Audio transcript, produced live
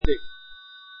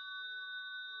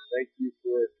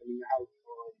we're coming out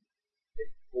on a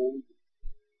cold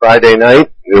Friday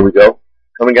night. Here we go.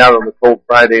 Coming out on a cold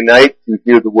Friday night to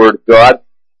hear the Word of God.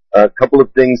 A couple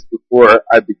of things before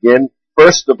I begin.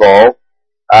 First of all,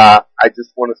 I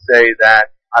just want to say that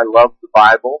I love the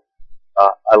Bible.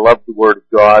 I love the Word of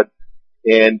God.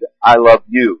 And I love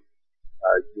you.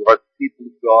 You are the people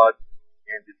of God,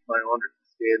 and it's my honor to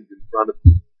stand in front of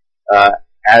you.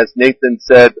 As Nathan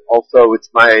said, also,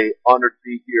 it's my honor to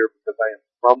be here because I am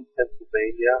from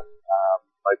Pennsylvania.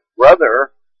 My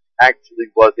brother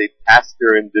actually was a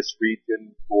pastor in this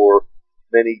region for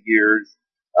many years.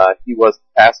 He was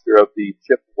pastor of the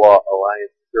Chippewa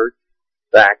Alliance Church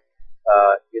back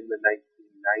in the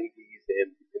 1990s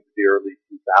and in the early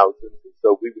 2000s. And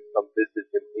so we would come visit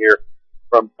him here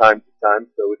from time to time.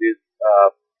 So it is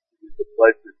a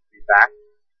pleasure to be back.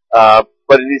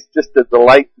 But it is just a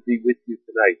delight to be with you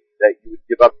tonight, that you would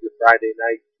give up your Friday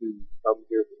night to come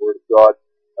hear the Word of God.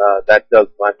 That does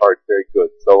my heart very good.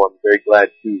 So I'm very glad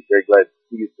to see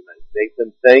you tonight.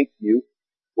 Nathan, thank you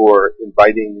for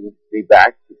inviting me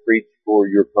back to preach for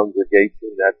your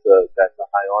congregation. That's a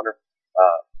high honor.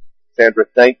 Sandra,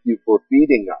 thank you for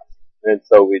feeding us. And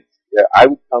so I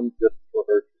would come just for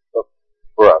her to cook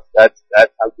for us. That's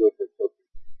how good her cooking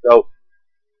is. So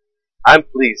I'm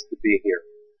pleased to be here.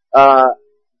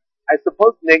 I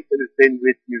suppose Nathan has been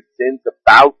with you since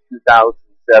about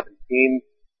 2017.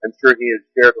 I'm sure he has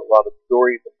shared a lot of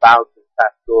stories about his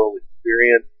pastoral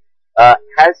experience.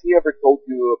 Has he ever told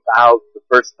you about the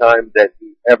first time that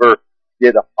he ever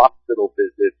did a hospital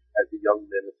visit as a young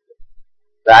minister?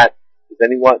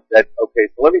 Okay,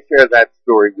 so let me share that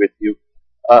story with you.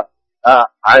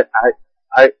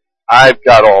 I've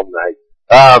got all night.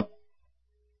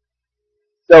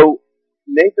 So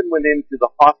Nathan went into the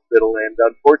hospital, and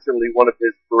unfortunately one of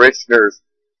his parishioners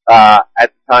at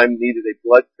the time needed a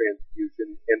blood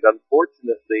transfusion, and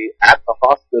unfortunately at the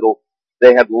hospital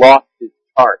they had lost his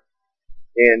chart,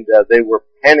 and they were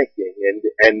panicking,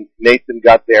 and Nathan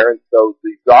got there, and so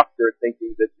the doctor,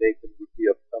 thinking that Nathan would be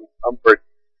of some comfort,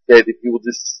 said, if you will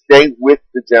just stay with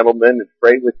the gentleman and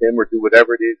pray with him or do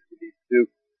whatever it is you need to do,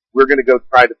 we're going to go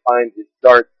try to find his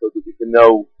chart so that we can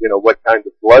know, what kind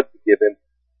of blood to give him.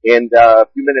 And a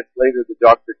few minutes later, the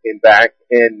doctor came back,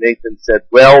 and Nathan said,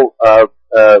 well,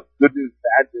 good news,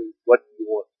 bad news, what do you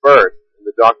want first? And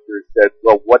the doctor said,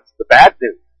 well, what's the bad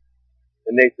news?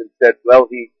 And Nathan said, well,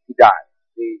 he died.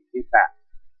 He passed.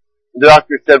 And the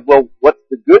doctor said, well, what's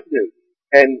the good news?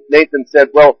 And Nathan said,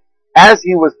 well, as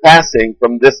he was passing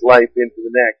from this life into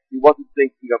the next, he wasn't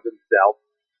thinking of himself.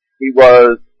 He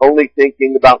was only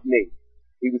thinking about me.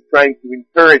 He was trying to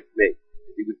encourage me.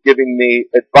 He was giving me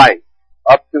advice.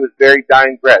 Up to his very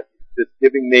dying breath, just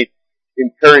giving me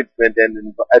encouragement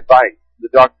and advice. The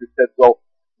doctor said, well,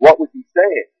 what was he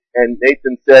saying? And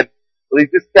Nathan said, well, he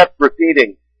just kept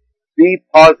repeating, be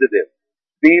positive,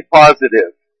 be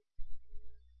positive.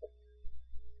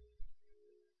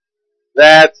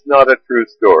 That's not a true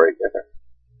story.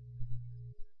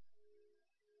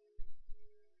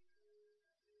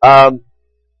 The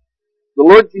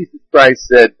Lord Jesus Christ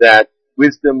said that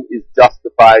wisdom is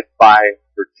justified by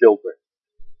her children.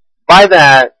 By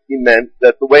that, he meant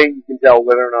that the way you can tell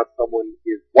whether or not someone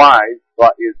is wise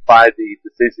is by the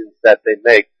decisions that they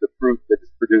make, the fruit that is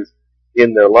produced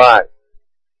in their lives.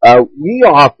 We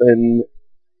often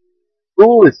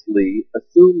foolishly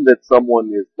assume that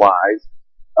someone is wise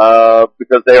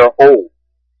because they are old.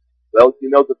 Well, you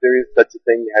know that there is such a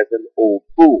thing as an old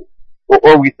fool.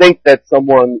 Or we think that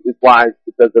someone is wise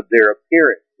because of their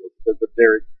appearance, or because of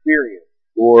their experience,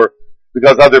 or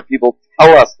because other people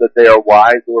tell us that they are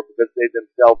wise, or because they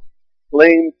themselves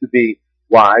claim to be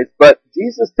wise. But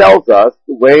Jesus tells us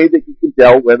the way that you can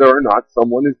tell whether or not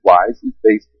someone is wise is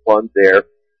based upon their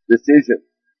decisions.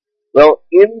 Well,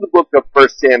 in the book of 1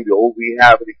 Samuel, we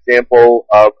have an example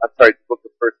of, the book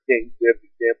of 1 Kings, we have an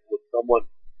example of someone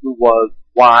who was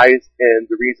wise, and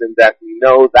the reason that we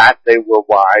know that they were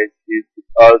wise is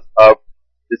because of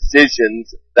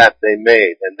decisions that they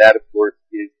made, and that, of course,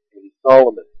 is King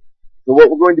Solomon. So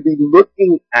what we're going to be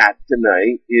looking at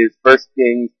tonight is 1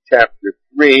 Kings chapter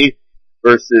 3,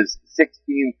 verses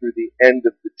 16 through the end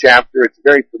of the chapter. It's a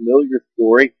very familiar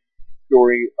story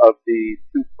of the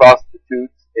two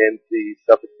prostitutes and the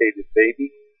suffocated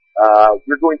baby.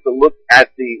 We're going to look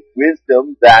at the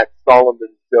wisdom that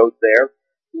Solomon showed there.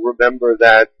 Remember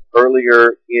that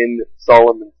earlier in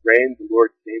Solomon's reign, the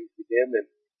Lord came to him and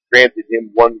granted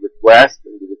him one request,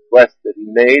 and the request that he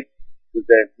made was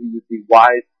that he would be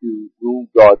wise to rule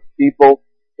God's people,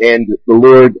 and the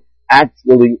Lord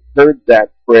actually heard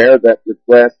that prayer, that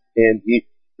request, and he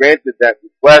granted that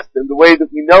request. And the way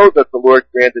that we know that the Lord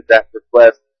granted that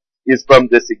request is from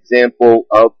this example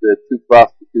of the two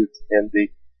prostitutes and the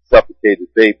suffocated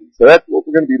baby. So that's what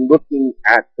we're going to be looking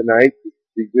at tonight,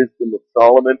 the wisdom of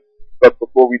Solomon. But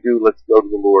before we do, let's go to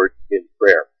the Lord in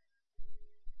prayer.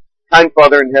 Kind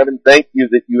Father in heaven, thank you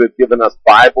that you have given us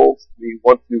Bibles. We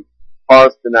want to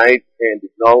pause tonight and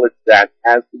acknowledge that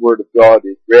as the Word of God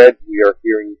is read, we are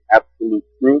hearing absolute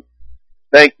truth.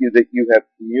 Thank you that you have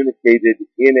communicated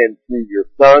in and through your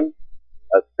Son.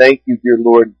 Thank you, dear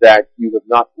Lord, that you have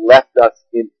not left us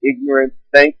in ignorance.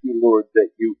 Thank you, Lord, that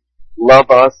you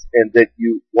love us and that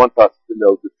you want us to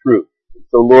know the truth. And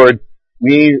so, Lord,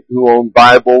 we who own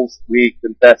Bibles, we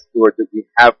confess, Lord, that we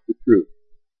have the truth.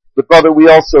 But Father, we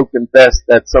also confess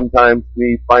that sometimes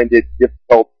we find it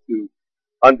difficult to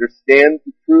understand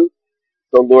the truth.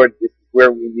 So, Lord, this is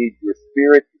where we need your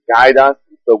Spirit to guide us.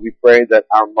 And so we pray that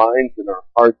our minds and our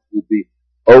hearts would be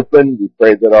open. We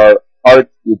pray that our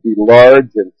hearts would be large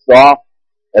and soft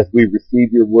as we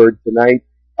receive your word tonight.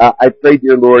 I pray,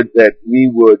 dear Lord, that we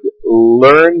would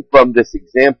learn from this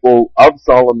example of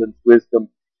Solomon's wisdom,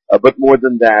 but more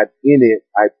than that, in it,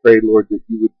 I pray, Lord, that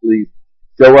you would please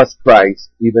show us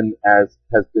Christ, even as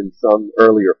has been sung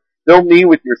earlier. Fill me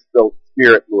with your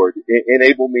Spirit, Lord.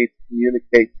 Enable me to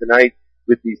communicate tonight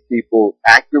with these people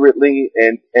accurately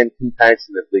and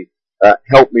compassionately.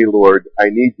 Help me, Lord. I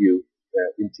need you.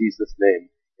 In Jesus' name.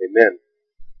 Amen.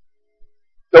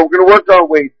 So we're going to work our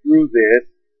way through this,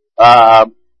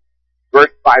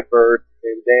 verse by verse,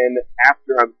 and then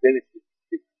after I'm finished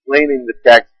explaining the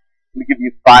text, I'm going to give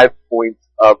you 5 points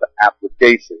of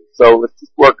application. So let's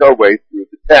just work our way through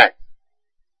the text.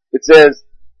 It says,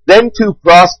 "Then 2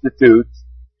 prostitutes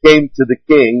came to the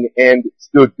king and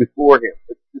stood before him."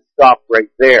 Let's just stop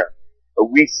right there.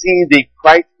 We see the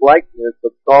Christ-likeness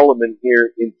of Solomon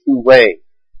here in 2 ways.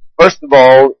 First of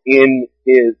all, in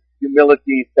his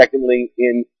humility. Secondly,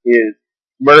 in his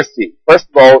mercy. First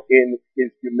of all, in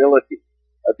his humility.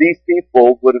 These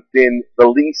people would have been the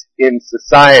least in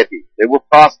society. They were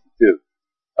prostitutes.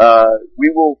 We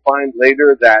will find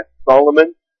later that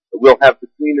Solomon will have the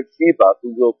Queen of Sheba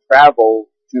who will travel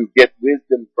to get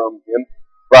wisdom from him.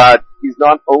 But he's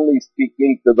not only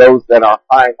speaking to those that are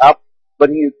high up, but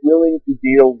he is willing to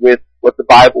deal with what the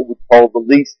Bible would call the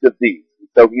least of these.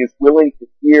 So he is willing to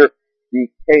hear the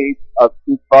case of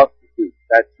 2 prostitutes.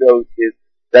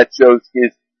 That shows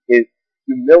his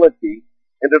humility,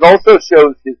 and it also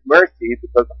shows his mercy,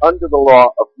 because under the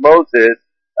law of Moses,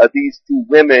 these 2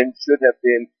 women should have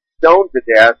been stoned to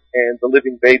death, and the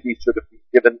living baby should have been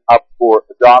given up for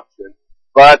adoption.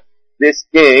 But this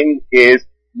king is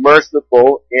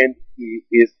merciful and he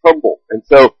is humble, and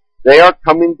so they are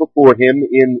coming before him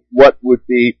in what would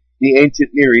be the ancient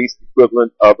Near East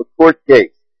equivalent of a court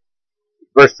case.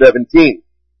 Verse 17.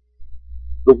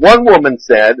 "The one woman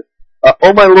said,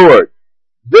 'Oh my Lord,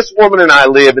 this woman and I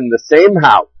live in the same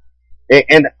house,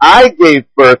 and I gave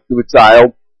birth to a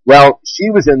child while she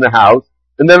was in the house,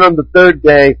 and then on the 3rd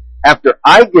day after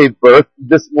I gave birth,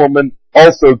 this woman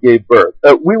also gave birth.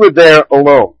 We were there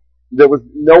alone. There was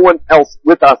no one else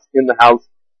with us in the house,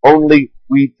 only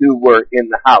we 2 were in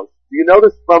the house.'" Do you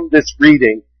notice from this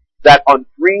reading that on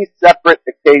 3 separate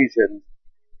occasions,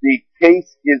 the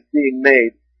case is being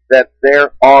made that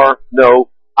there are no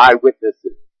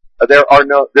eyewitnesses.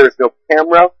 There's no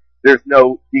camera, there's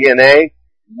no DNA.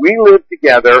 We live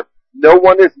together, no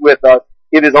one is with us,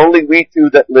 it is only we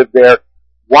 2 that live there.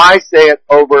 Why say it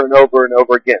over and over and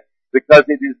over again? Because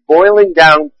it is boiling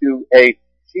down to a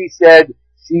she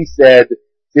said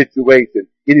situation.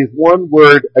 It is one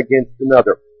word against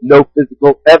another. No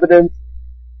physical evidence.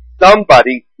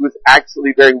 Somebody who is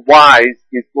actually very wise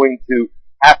is going to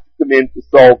have to come in to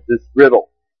solve this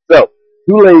riddle. So,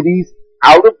 2 ladies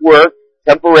out of work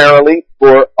temporarily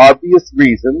for obvious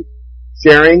reasons,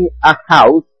 sharing a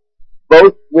house.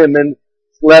 Both women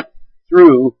slept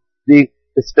through the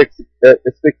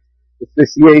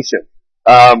asphyxiation.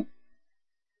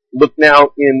 Look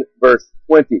now in verse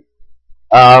 20.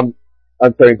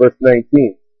 Verse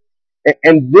 19.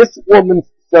 "And this woman's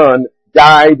son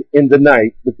died in the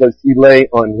night because she lay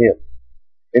on him.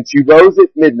 And she rose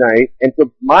at midnight and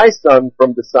took my son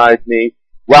from beside me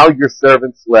while your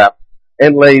servant slept,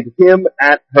 and laid him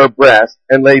at her breast,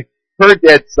 and laid her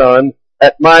dead son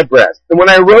at my breast. And when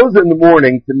I rose in the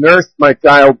morning to nurse my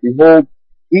child, behold,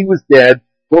 he was dead.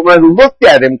 But when I looked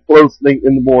at him closely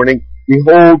in the morning,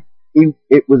 behold, he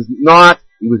was not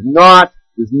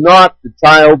the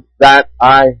child that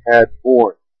I had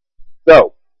born."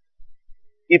 So,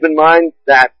 keep in mind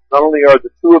that not only are the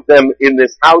 2 of them in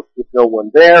this house with no one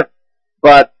there,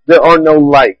 but there are no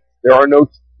lights. There are no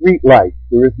street lights.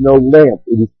 There is no lamp.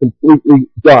 It is completely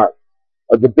dark.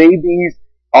 The babies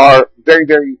are very,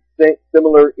 very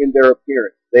similar in their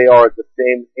appearance. They are the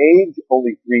same age,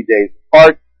 only 3 days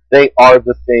apart. They are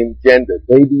the same gender.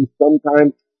 Babies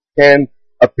sometimes can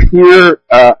appear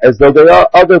as though they are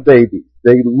other babies.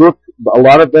 A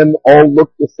lot of them all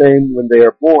look the same when they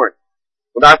are born.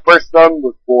 When our first son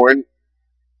was born,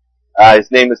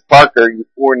 his name is Parker, he was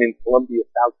born in Columbia,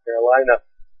 South Carolina,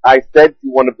 I said to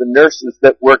one of the nurses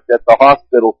that worked at the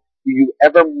hospital, do you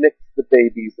ever mix the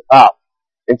babies up?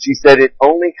 And she said it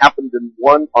only happened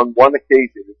on one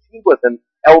occasion. She was an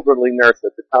elderly nurse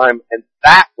at the time, and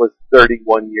that was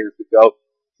 31 years ago.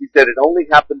 She said it only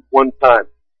happened one time.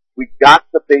 We got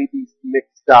the babies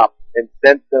mixed up and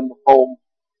sent them home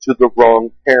to the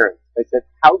wrong parents. I said,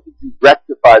 how did you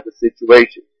rectify the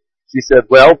situation? She said,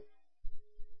 well,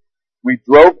 we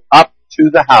drove up to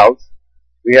the house.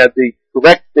 We had the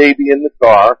correct baby in the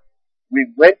car. We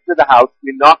went to the house.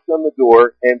 We knocked on the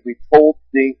door, and we told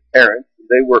the parents.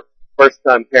 They were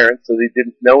first-time parents, so they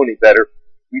didn't know any better.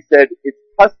 We said, it's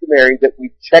customary that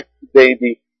we check the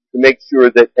baby to make sure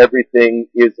that everything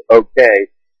is okay.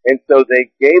 And so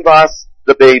they gave us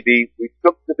the baby. We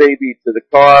took the baby to the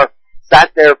car,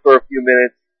 sat there for a few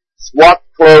minutes,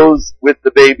 swapped clothes with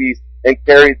the babies, and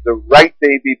carried the right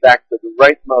baby back to the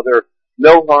right mother.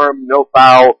 No harm, no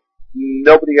foul.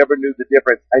 Nobody ever knew the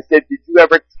difference. I said, did you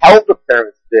ever tell the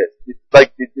parents this?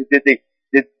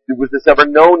 Was this ever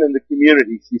known in the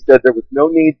community? She said there was no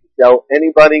need to tell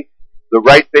anybody. The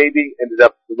right baby ended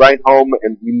up at the right home,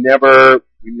 and we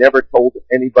never told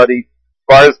anybody.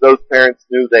 As far as those parents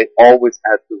knew, they always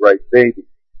had the right baby.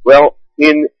 Well,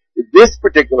 in this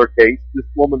particular case, this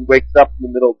woman wakes up in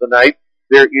the middle of the night.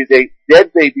 There is a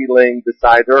dead baby laying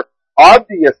beside her.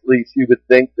 Obviously, she would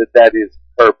think that that is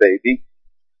her baby,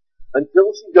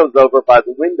 until she goes over by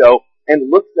the window and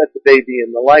looks at the baby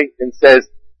in the light and says,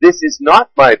 this is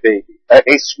not my baby. A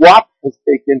swap was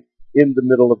taken in the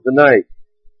middle of the night.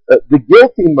 The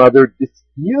guilty mother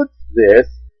disputes this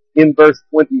in verse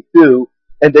 22,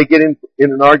 and they get in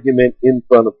an argument in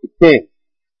front of the king.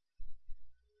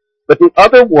 But the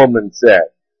other woman said,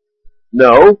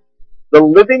 no, the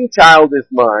living child is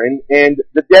mine, and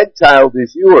the dead child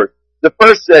is yours. The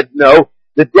first said, no,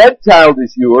 the dead child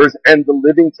is yours, and the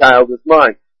living child is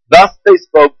mine. Thus they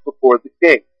spoke before the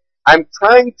king. I'm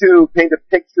trying to paint a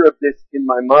picture of this in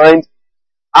my mind.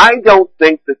 I don't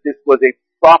think that this was a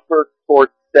proper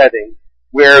court setting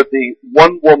where the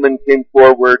one woman came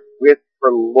forward with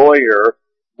her lawyer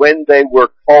when they were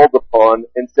called upon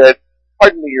and said,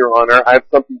 pardon me, Your Honor, I have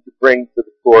something to bring to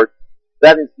the court.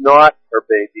 That is not her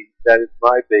baby. That is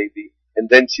my baby. And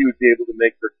then she would be able to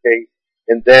make her case.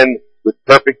 And then, with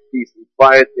perfect peace and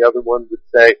quiet, the other one would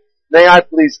say, may I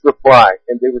please reply?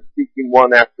 And they were speaking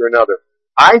one after another.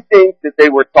 I think that they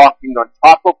were talking on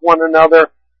top of one another.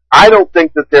 I don't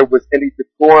think that there was any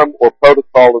decorum or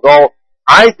protocol at all.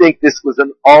 I think this was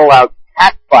an all-out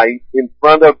catfight in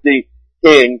front of the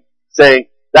king saying,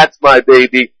 that's my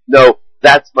baby. No,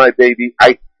 that's my baby.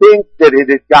 I think that it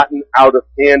had gotten out of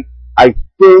hand. I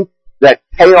think that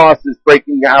chaos is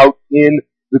breaking out in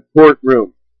the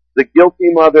courtroom. The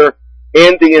guilty mother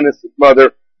and the innocent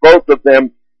mother, both of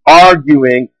them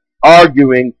arguing.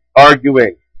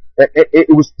 It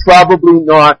was probably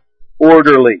not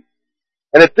orderly.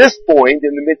 And at this point,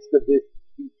 in the midst of this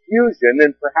confusion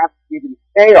and perhaps even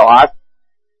chaos,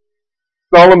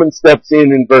 Solomon steps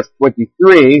in verse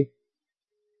 23,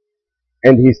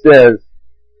 and he says,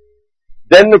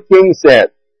 then the king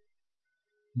said,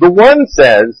 the one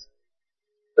says,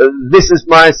 this is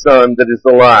my son that is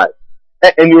alive,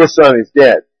 and your son is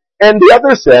dead. And the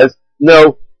other says,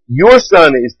 no, your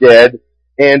son is dead,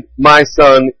 and my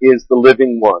son is the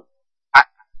living one.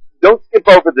 Don't skip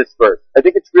over this verse. I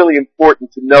think it's really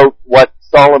important to note what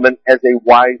Solomon, as a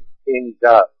wise king,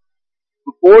 does.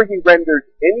 Before he renders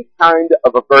any kind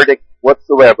of a verdict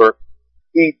whatsoever,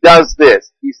 he does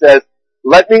this. He says,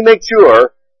 let me make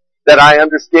sure that I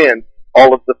understand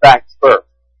all of the facts first.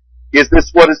 Is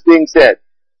this what is being said?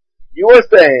 You are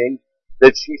saying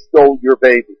that she stole your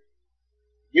baby.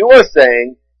 You are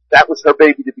saying that was her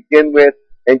baby to begin with,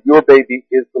 and your baby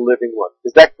is the living one.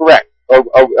 Is that correct?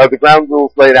 Are the ground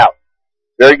rules laid out?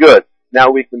 Very good.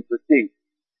 Now we can proceed.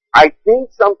 I think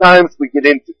sometimes we get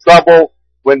into trouble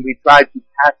when we try to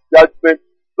pass judgment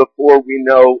before we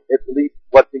know at least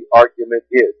what the argument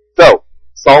is. So,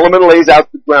 Solomon lays out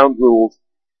the ground rules,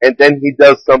 and then he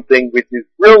does something which is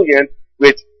brilliant,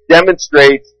 which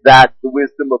demonstrates that the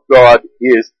wisdom of God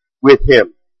is with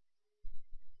him.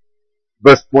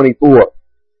 Verse 24.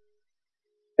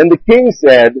 And the king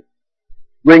said,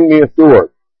 bring me a sword.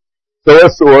 So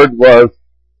a sword was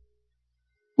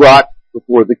brought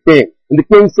before the king. And the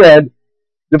king said,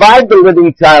 divide the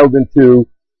living child in two,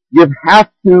 give half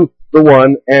to the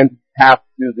one and half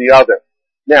to the other.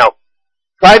 Now,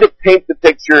 try to paint the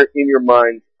picture in your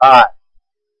mind's eye.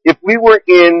 If we were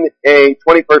in a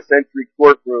 21st century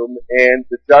courtroom and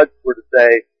the judge were to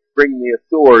say, bring me a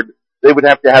sword, they would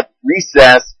have to have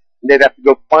recess and they'd have to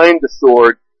go find the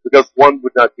sword because one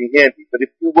would not be handy. But if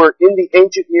you were in the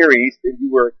ancient Near East and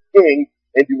you were a king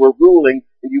and you were ruling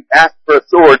and you asked for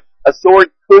a sword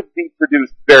could be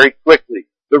produced very quickly.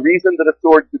 The reason that a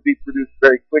sword could be produced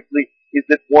very quickly is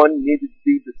that one needed to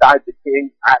be beside the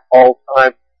king at all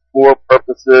times for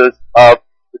purposes of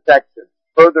protection.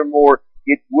 Furthermore,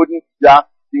 it wouldn't just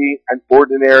be an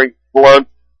ordinary, blunt,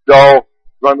 dull,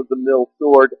 run-of-the-mill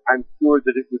sword. I'm sure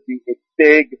that it would be a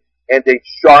big and a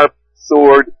sharp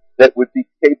sword that would be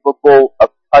capable of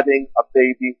cutting a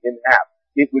baby in half.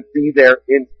 It would be there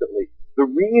instantly. The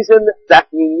reason that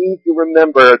we need to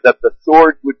remember that the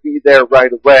sword would be there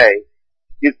right away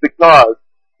is because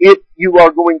if you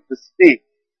are going to speak,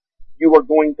 you are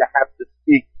going to have to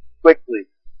speak quickly.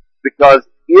 Because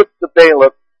if the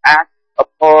bailiff acts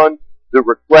upon the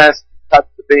request to cut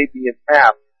the baby in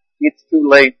half, it's too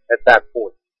late at that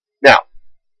point. Now,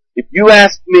 if you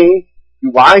ask me,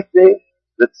 do I think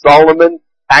that Solomon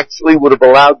actually would have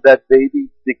allowed that baby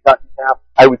to be cut in half?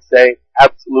 I would say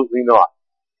absolutely not.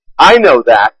 I know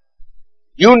that.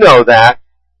 You know that.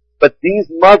 But these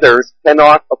mothers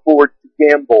cannot afford to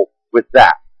gamble with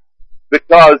that.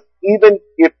 Because even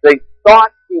if they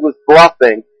thought he was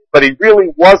bluffing, but he really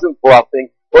wasn't bluffing,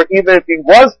 or even if he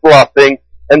was bluffing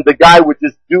and the guy would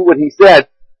just do what he said,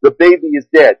 the baby is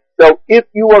dead. So if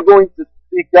you are going to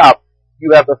speak up,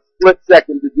 you have a split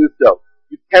second to do so.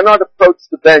 You cannot approach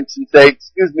the bench and say,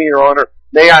 excuse me, Your Honor,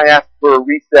 may I ask for a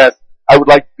recess? I would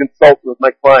like to consult with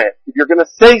my client. If you're going to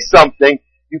say something,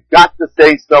 you've got to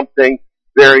say something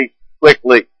very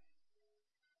quickly.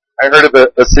 I heard of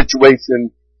a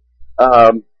situation,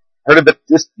 heard of it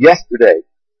just yesterday,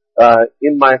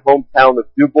 in my hometown of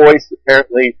DuBois.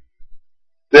 Apparently,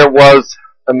 there was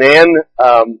a man,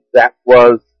 that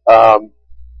was,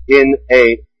 in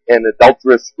an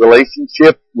adulterous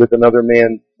relationship with another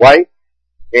man's wife,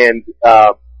 and,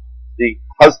 the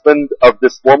husband of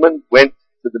this woman went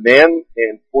to the man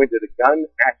and pointed a gun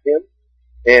at him,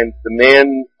 and the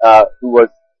man, who was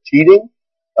cheating,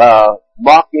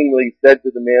 mockingly said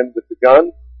to the man with the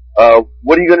gun,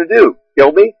 what are you going to do?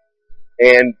 Kill me?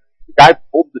 And the guy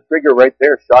pulled the trigger right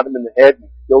there, shot him in the head, and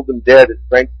killed him dead at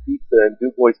Frank's Pizza in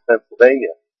DuBois,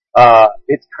 Pennsylvania.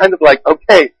 It's kind of like,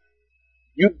 okay,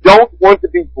 you don't want to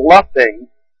be bluffing,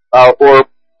 or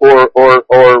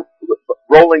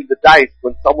rolling the dice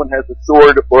when someone has a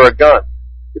sword or a gun.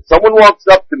 If someone walks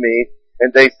up to me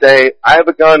and they say, I have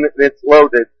a gun and it's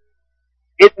loaded,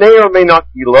 it may or may not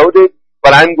be loaded,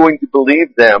 but I'm going to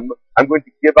believe them. I'm going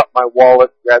to give up my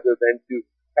wallet rather than to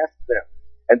test them.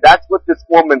 And that's what this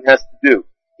woman has to do.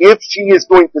 If she is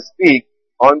going to speak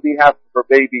on behalf of her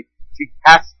baby, she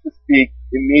has to speak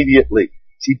immediately.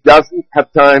 She doesn't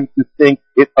have time to think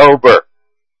it over.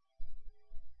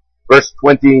 Verse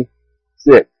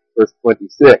 26.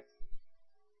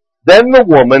 Then the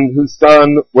woman whose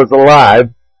son was alive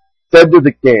said to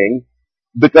the king,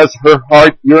 because her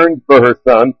heart yearned for her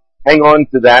son, hang on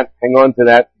to that,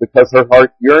 because her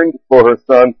heart yearned for her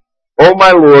son, oh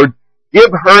my lord, give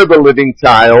her the living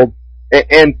child,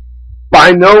 and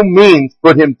by no means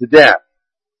put him to death.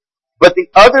 But the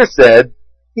other said,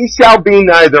 he shall be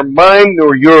neither mine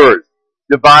nor yours,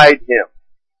 divide him.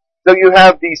 So you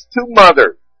have these two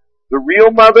mothers, the real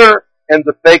mother and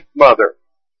the fake mother.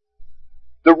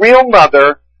 The real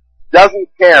mother doesn't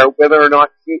care whether or not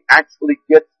she actually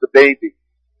gets the baby.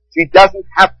 She doesn't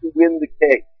have to win the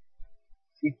case.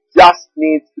 She just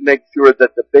needs to make sure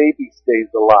that the baby stays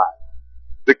alive,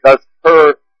 because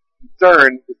her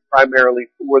concern is primarily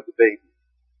for the baby.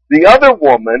 The other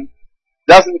woman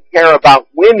doesn't care about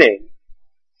winning.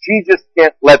 She just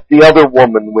can't let the other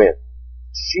woman win.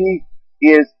 She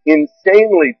is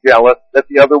insanely jealous that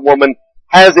the other woman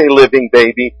has a living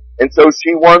baby, and so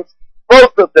she wants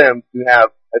both of them to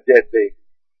have a dead baby.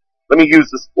 Let me use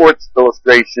the sports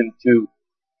illustration to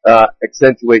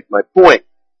accentuate my point.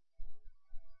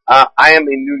 I am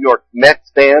a New York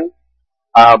Mets fan.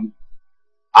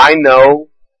 I know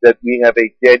that we have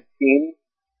a dead team.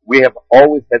 We have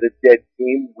always had a dead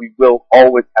team. We will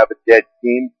always have a dead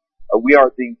team. We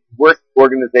are the worst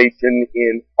organization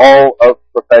in all of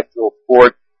professional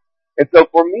sports. And so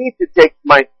for me to take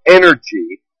my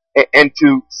energy and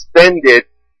to spend it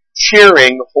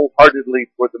cheering wholeheartedly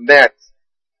for the Mets,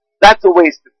 that's a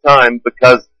waste of time,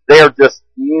 because they're just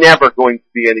never going to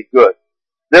be any good.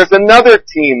 There's another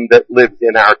team that lives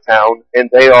in our town, and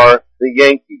they are the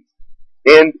Yankees.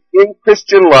 And in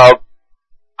Christian love,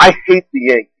 I hate the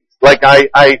Yankees. Like I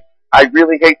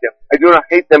really hate them. I do not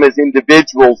hate them as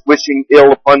individuals wishing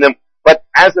ill upon them, but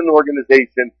as an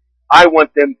organization, I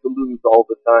want them to lose all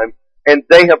the time. And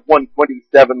they have won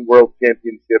 27 world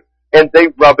championships, and they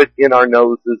rub it in our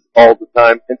noses all the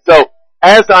time. And so,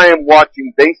 as I am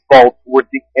watching baseball toward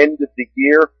the end of the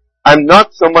year, I'm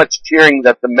not so much cheering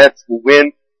that the Mets will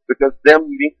win, because their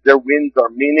wins are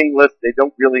meaningless. They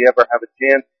don't really ever have a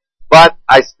chance. But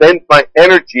I spend my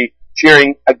energy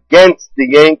cheering against the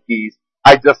Yankees.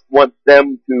 I just want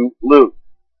them to lose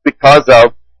because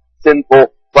of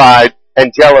sinful pride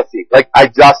and jealousy. Like, I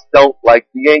just don't like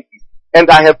the Yankees. And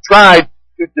I have tried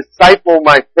to disciple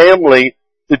my family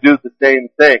to do the same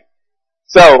thing.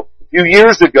 So, a few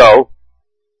years ago,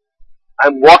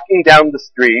 I'm walking down the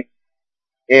street,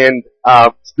 and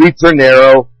streets are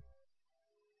narrow.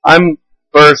 I'm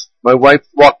first, my wife's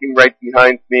walking right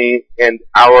behind me, and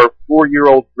our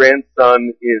 4-year-old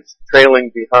grandson is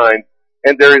trailing behind.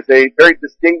 And there is a very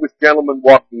distinguished gentleman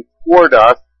walking toward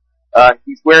us.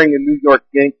 He's wearing a New York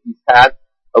Yankees hat.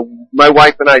 My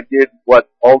wife and I did what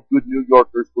all good New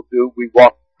Yorkers will do. We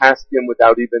walked past him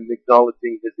without even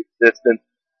acknowledging his existence.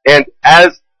 And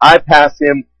as I pass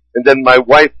him, and then my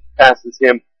wife passes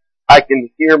him, I can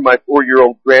hear my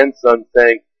 4-year-old grandson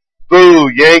saying, "Boo,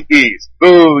 Yankees!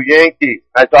 Boo, Yankees!"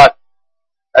 I thought,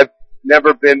 I've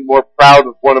never been more proud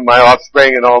of one of my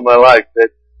offspring in all my life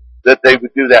that they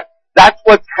would do that. That's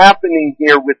what's happening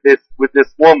here with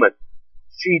this woman.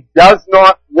 She does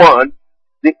not want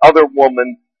the other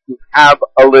woman to have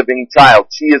a living child.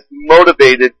 She is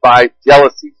motivated by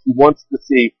jealousy. She wants to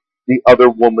see the other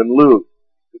woman lose.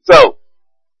 So,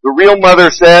 the real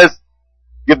mother says,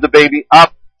 give the baby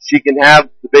up. She can have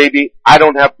the baby. I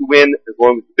don't have to win as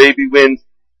long as the baby wins.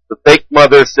 The fake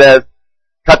mother says,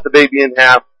 cut the baby in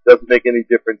half. Doesn't make any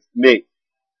difference to me.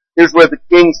 Here's where the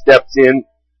king steps in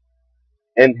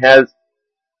and has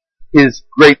his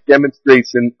great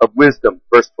demonstration of wisdom.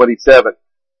 Verse 27.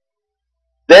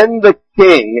 Then the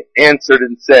king answered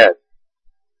and said,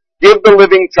 give the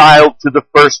living child to the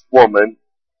first woman,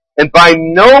 and by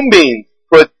no means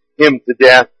put him to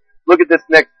death. Look at this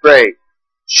next phrase.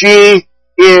 She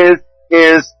is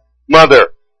his mother.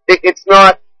 It's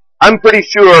not, I'm pretty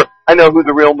sure I know who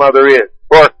the real mother is.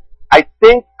 Or, I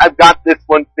think I've got this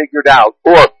one figured out.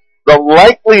 Or, the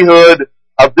likelihood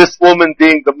of this woman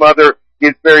being the mother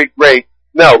is very great.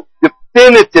 No,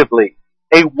 definitively,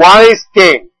 a wise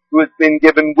king who has been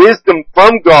given wisdom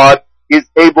from God is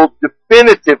able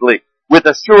definitively, with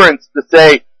assurance, to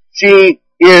say, she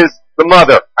is the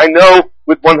mother. I know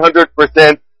with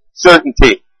 100%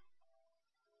 certainty.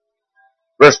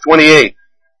 Verse 28.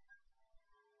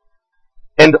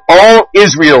 And all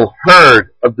Israel heard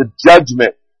of the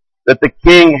judgment that the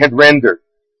king had rendered,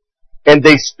 and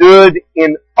they stood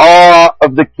in awe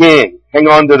of the king. Hang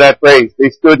on to that phrase. They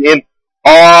stood in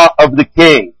awe of the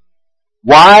king.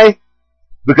 Why?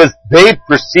 Because they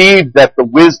perceived that the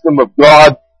wisdom of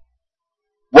God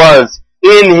was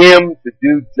in him to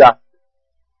do justice.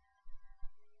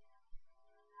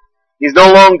 He's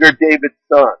no longer David's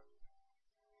son.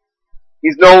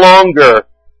 He's no longer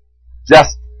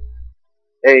just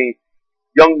a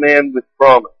young man with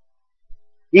promise.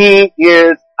 He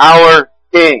is our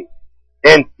king.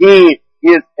 And he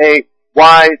is a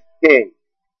wise king.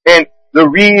 And the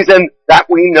reason that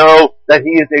we know that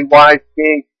he is a wise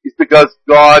king is because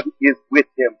God is with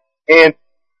him. And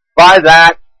by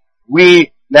that,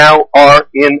 we now are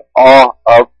in awe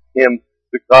of him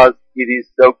because it is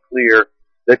so clear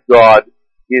that God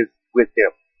is with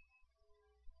him.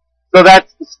 So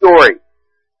that's the story.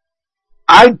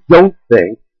 I don't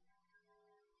think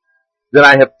that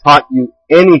I have taught you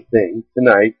anything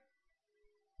tonight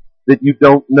that you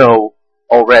don't know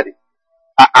already.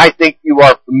 I think you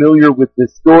are familiar with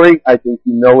this story. I think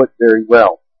you know it very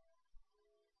well.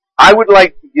 I would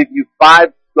like to give you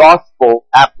 5 gospel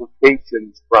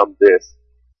applications from this,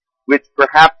 which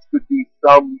perhaps could be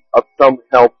of some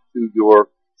help to your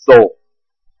soul.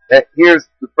 Here's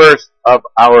the first of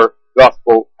our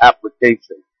gospel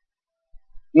applications.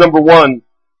 Number 1,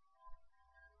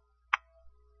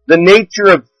 the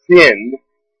nature of sin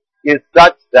is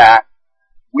such that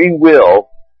we will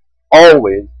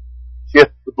always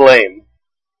shift the blame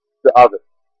to others.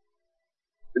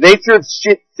 The nature of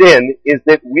sin is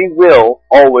that we will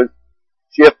always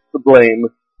shift the blame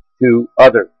to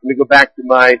others. Let me go back to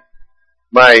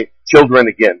my children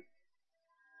again.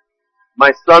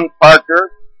 My son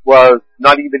Parker was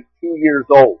not even 2 years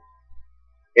old.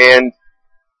 And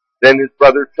then his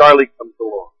brother Charlie comes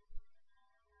along.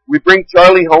 We bring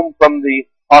Charlie home from the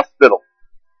hospital.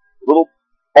 Little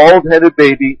bald-headed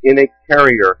baby in a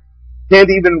carrier. Can't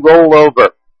even roll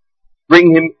over.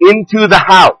 bring him into the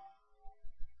house.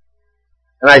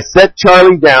 And I set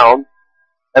Charlie down,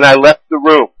 and I left the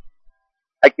room.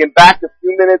 I came back a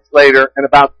few minutes later, and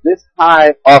about this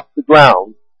high off the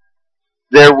ground,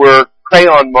 there were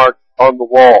crayon marks on the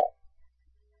wall.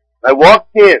 I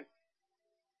walked in,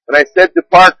 and I said to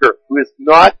Parker, who is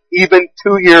not even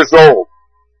 2 years old,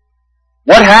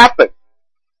 "What happened?"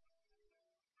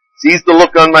 Sees the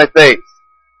look on my face,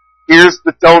 hears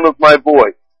the tone of my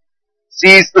voice,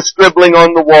 sees the scribbling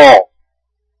on the wall,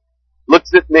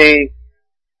 looks at me,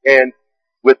 and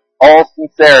with all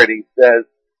sincerity says,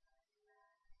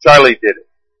 "Charlie did it."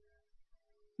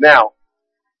 Now,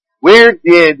 where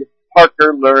did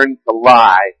Parker learn to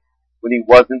lie when he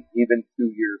wasn't even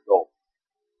 2 years old?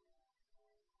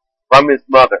 From his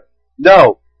mother.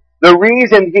 No. The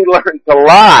reason he learned to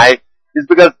lie is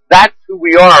because that's who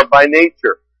we are by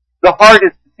nature. The heart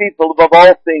is deceitful above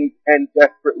all things and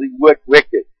desperately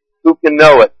wicked. Who can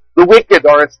know it? The wicked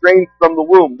are estranged from the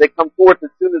womb. They come forth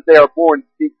as soon as they are born,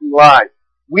 speaking lies.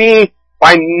 We,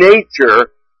 by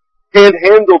nature, can't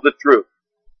handle the truth.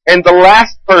 And the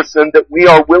last person that we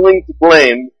are willing to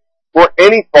blame for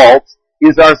any faults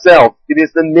is ourselves. It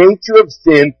is the nature of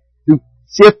sin to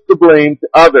shift the blame to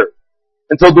others.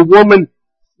 And so the woman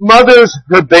smothers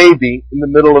her baby in the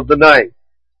middle of the night.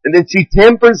 And then she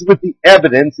tampers with the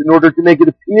evidence in order to make it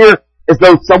appear as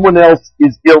though someone else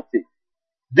is guilty.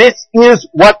 This is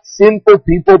what sinful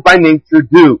people by nature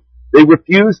do. They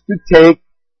refuse to take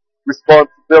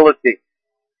responsibility.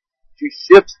 She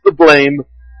shifts the blame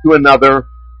to another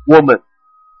woman.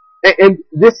 And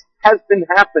this has been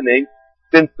happening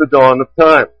since the dawn of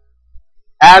time.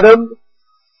 Adam,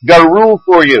 got a rule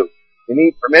for you. You can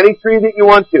eat from any tree that you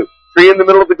want to. Tree in the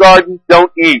middle of the garden,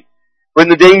 don't eat. When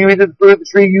the day you eat of the fruit of the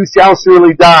tree, you shall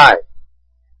surely die.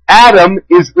 Adam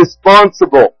is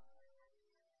responsible.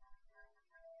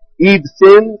 Eve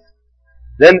sins,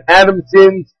 then Adam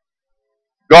sins.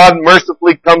 God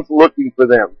mercifully comes looking for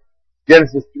them.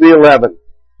 Genesis 3:11.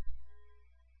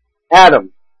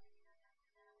 Adam,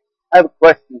 I have a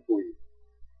question for you.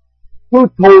 Who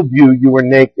told you you were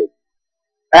naked?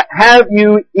 Have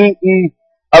you eaten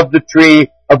of the tree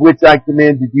of which I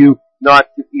commanded you not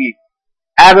to eat?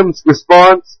 Adam's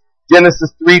response,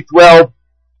 Genesis 3:12,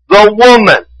 the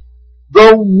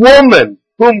woman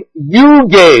whom you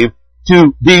gave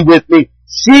to be with me,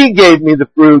 she gave me the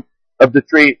fruit of the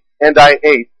tree and I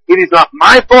ate. It is not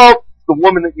my fault, it's the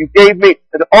woman that you gave me,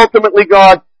 and ultimately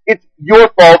God, it's your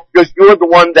fault because you're the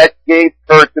one that gave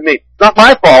her to me. It's not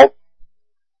my fault.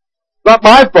 It's not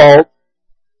my fault.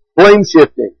 Blame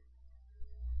shifting.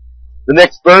 The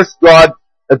next verse, God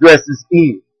addresses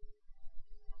Eve.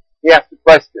 He asks the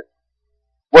question,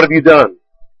 what have you done?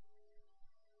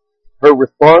 Her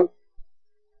response,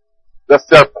 the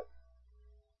serpent.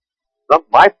 Not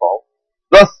my fault.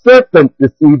 The serpent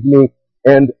deceived me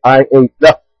and I ate.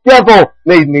 The devil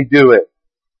made me do it.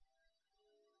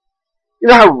 You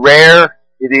know how rare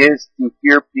it is to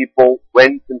hear people,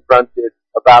 when confronted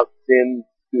about sin,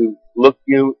 to look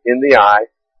you in the eye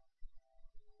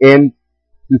and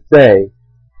to say,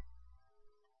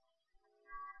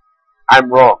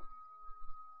 I'm wrong.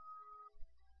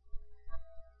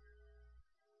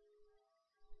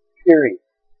 Period.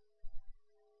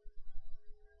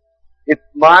 It's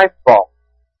my fault.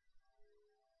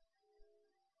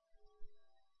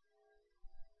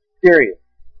 Period.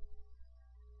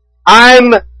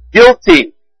 I'm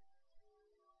guilty.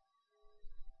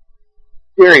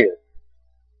 Period.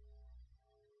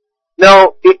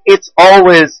 No, it's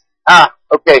always,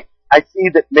 okay, I see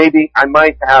that maybe I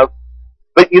might have,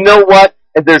 but you know what?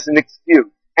 And there's an excuse.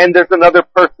 And there's another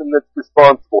person that's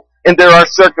responsible. And there are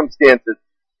circumstances.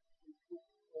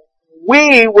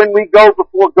 We, when we go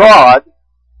before God,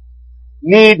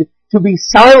 need to be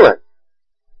silent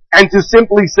and to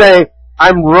simply say,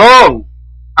 I'm wrong.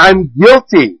 I'm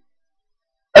guilty.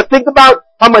 Think about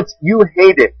how much you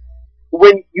hate it.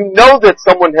 When you know that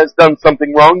someone has done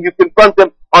something wrong, you confront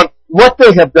them on what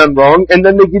they have done wrong, and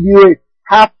then they give you a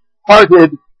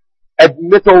half-hearted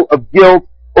admittal of guilt,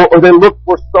 or they look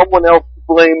for someone else to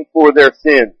blame for their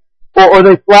sin. Or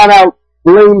they flat out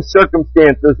blame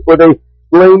circumstances, or they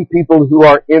blame people who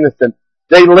are innocent.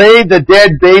 They lay the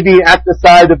dead baby at the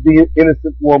side of the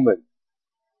innocent woman.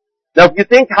 Now, if you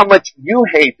think how much you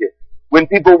hate it when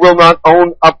people will not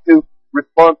own up to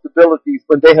responsibilities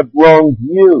when they have wronged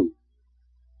you,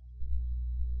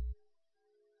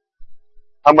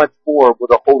 how much more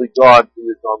would a holy God who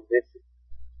is omniscient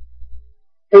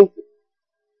hate it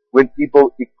when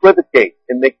people equivocate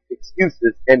and make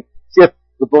excuses and shift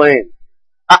the blame?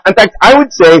 In fact, I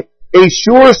would say a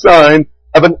sure sign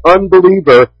of an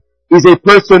unbeliever is a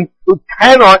person who who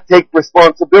cannot take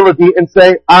responsibility and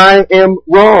say, I am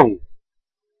wrong.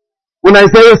 When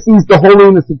Isaiah sees the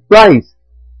holiness of Christ,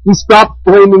 he stops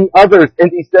blaming others and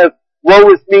he says,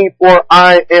 woe is me, for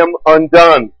I am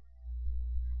undone.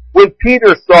 When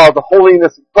Peter saw the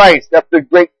holiness of Christ after a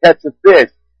great catch of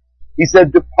fish, he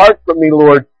said, depart from me,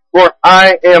 Lord, for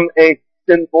I am a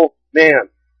sinful man.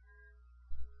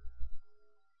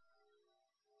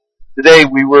 Today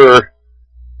we were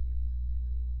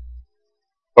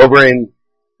over in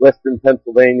western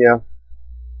Pennsylvania.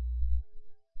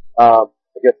 I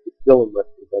guess it's still in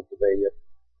western Pennsylvania.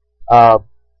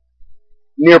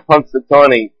 Near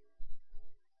Punxsutawney.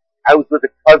 I was with a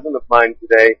cousin of mine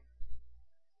today.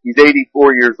 He's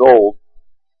 84 years old.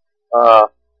 I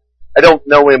don't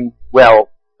know him well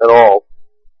at all.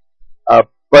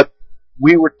 But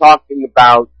we were talking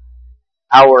about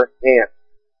our aunt.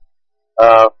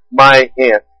 My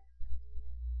aunt.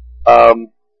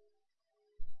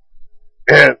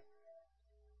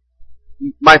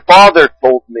 My father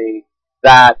told me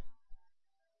that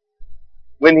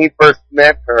when he first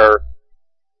met her,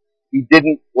 he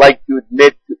didn't like to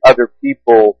admit to other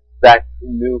people that he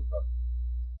knew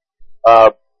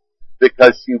her,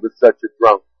 because she was such a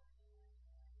drunk.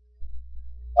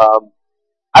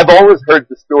 I've always heard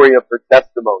the story of her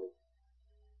testimony,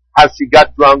 how she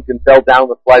got drunk and fell down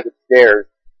a flight of stairs,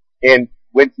 and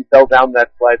when she fell down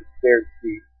that flight of stairs,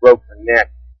 she broke her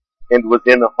neck and was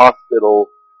in a hospital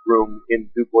room in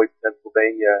Du Bois,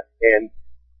 Pennsylvania, and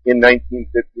in 1959,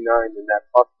 in that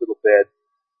hospital bed,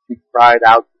 she cried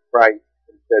out to Christ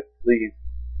and said, please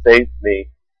save me.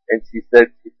 And she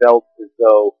said she felt as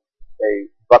though a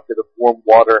bucket of warm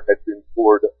water had been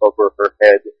poured over her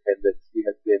head and that she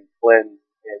had been cleansed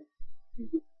and she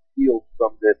was healed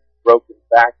from this broken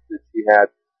back that she had.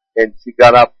 And she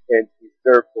got up and she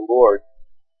served the Lord.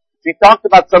 She talked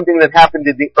about something that happened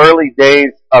in the early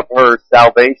days of her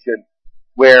salvation,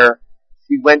 where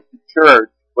she went to church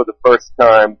for the first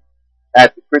time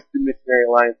at the Christian Missionary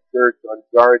Alliance Church on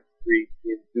Jarrett Street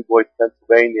in Du Bois,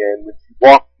 Pennsylvania. And when she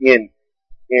walked in,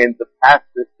 and the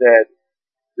pastor said,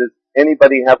 does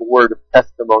anybody have a word of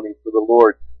testimony for the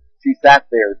Lord? She sat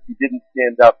there. She didn't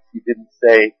stand up. She didn't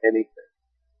say anything.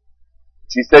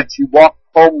 She said she walked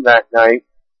home that night,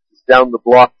 just down the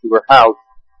block to her house.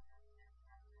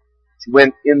 She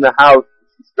went in the house and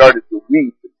she started to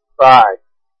weep and cry.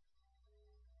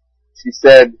 She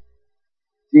said,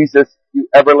 Jesus, if you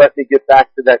ever let me get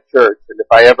back to that church, and if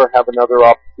I ever have another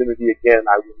opportunity again,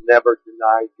 I will never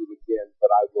deny you again, but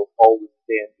I will always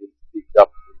stand and speak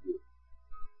up for you.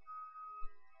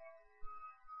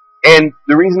 And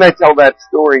the reason I tell that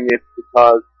story is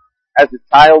because as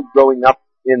a child growing up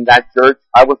in that church,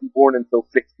 I wasn't born until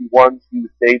 61, she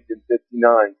was saved in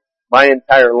 59. My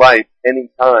entire life, any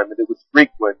time, and it was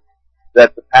frequent,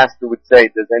 that the pastor would say,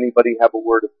 does anybody have a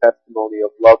word of testimony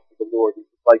of love for the Lord? It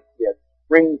was like she had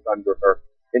springs under her,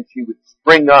 and she would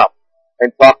spring up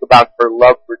and talk about her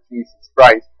love for Jesus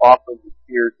Christ, often with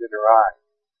tears in her eyes.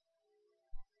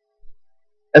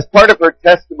 As part of her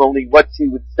testimony, what she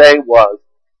would say was,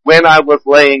 when I was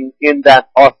laying in that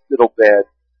hospital bed,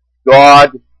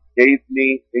 God gave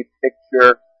me a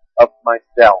picture of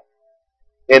myself.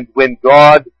 And when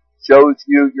God shows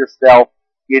you yourself,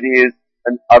 it is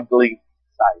an ugly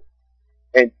sight.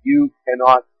 And you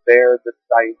cannot bear the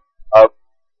sight of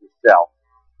yourself.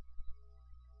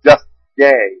 Just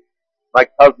today, my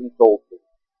cousin told me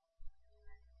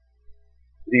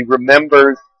that he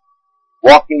remembers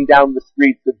walking down the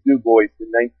streets of Du Bois in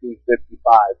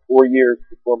 1955, 4 years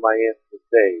before my aunt was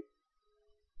saved.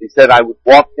 He said, I would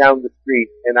walk down the street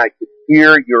and I could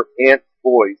hear your aunt's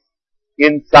voice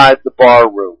inside the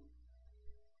bar room,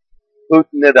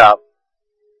 hooting it up,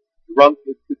 drunk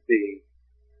as could be,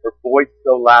 her voice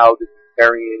so loud it was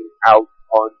carrying out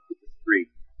onto the street.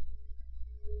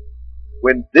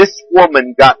 When this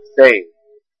woman got saved,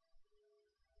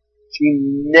 she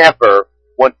never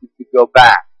wanted to go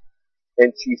back.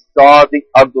 And she saw the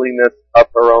ugliness of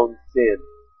her own sin.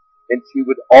 And she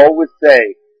would always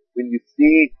say, when you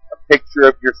see a picture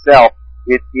of yourself,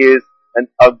 it is an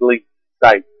ugly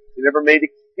sight. She never made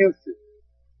excuses.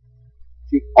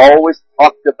 She always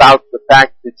talked about the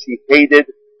fact that she hated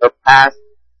her past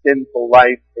sinful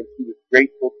life and she was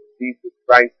grateful to Jesus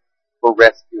Christ for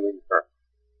rescuing her.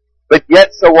 But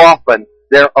yet so often,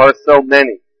 there are so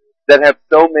many that have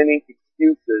so many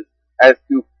excuses as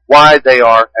to why they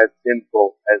are as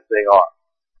sinful as they are.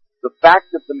 The fact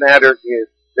of the matter is,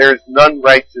 there is none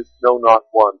righteous, no, not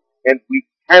one. And we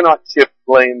cannot shift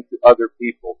blame to other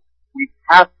people. We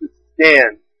have to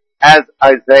stand as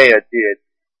Isaiah did,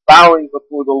 bowing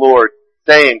before the Lord,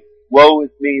 saying, woe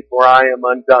is me, for I am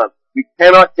undone. We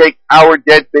cannot take our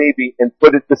dead baby and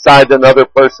put it beside another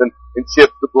person and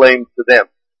shift the blame to them.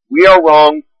 We are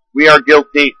wrong. We are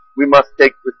guilty. We must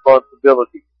take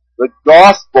responsibility. The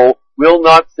gospel will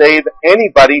not save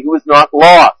anybody who is not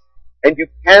lost. And you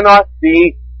cannot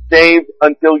be saved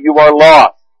until you are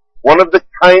lost. One of the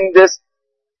kindest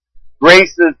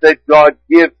graces that God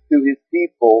gives to His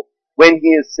people when He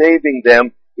is saving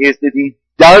them is that He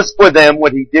does for them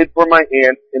what He did for my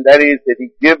aunt, and that is that He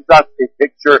gives us a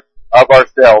picture of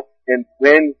ourselves. And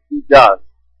when He does,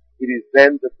 it is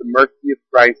then that the mercy of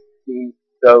Christ seems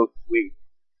so sweet.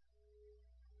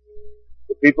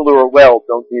 The people who are well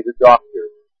don't need a doctor.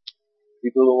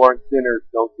 People who aren't sinners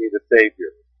don't need a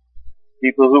Savior.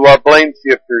 People who are blame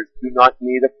shifters do not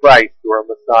need a Christ or a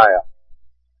Messiah.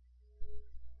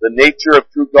 The nature of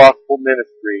true gospel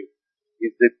ministry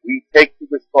is that we take the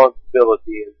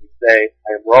responsibility and we say,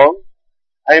 I am wrong,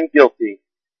 I am guilty,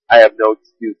 I have no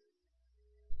excuse.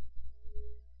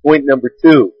 Point number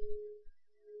two.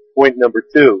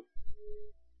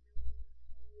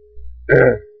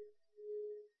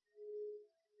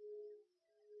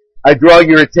 I draw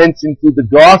your attention to the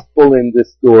gospel in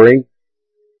this story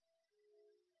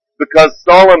because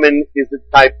Solomon is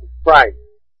a type of Christ.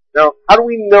 Now, how do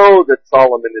we know that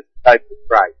Solomon is a type of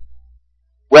Christ?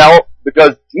 Well,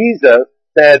 because Jesus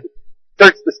said,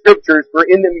 search the scriptures, for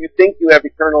in them you think you have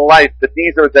eternal life, but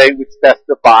these are they which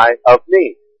testify of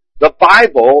me. The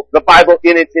Bible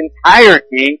in its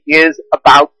entirety is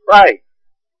about Christ.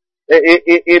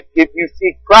 If you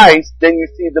see Christ, then you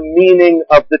see the meaning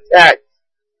of the text.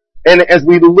 And as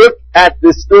we look at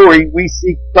this story, we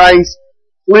see Christ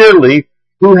clearly,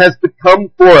 who has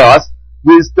become for us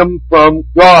wisdom from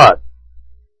God.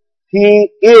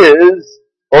 He is,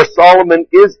 or Solomon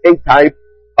is, a type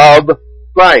of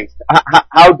Christ.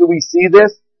 How do we see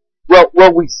this?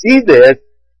 Well, we see this,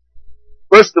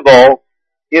 first of all,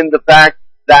 in the fact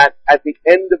that at the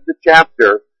end of the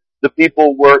chapter, the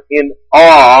people were in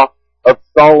awe of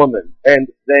Solomon, and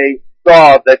they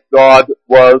saw that God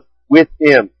was with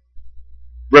him.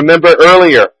 Remember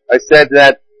earlier, I said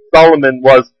that Solomon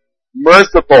was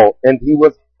merciful and he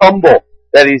was humble.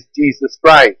 That is Jesus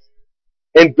Christ.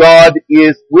 And God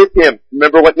is with him.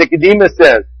 Remember what Nicodemus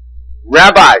says.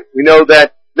 Rabbi, we know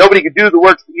that nobody can do the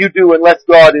works that you do unless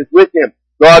God is with him.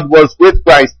 God was with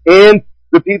Christ, and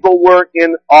the people were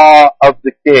in awe of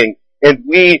the King. And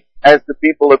we, as the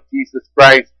people of Jesus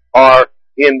Christ, are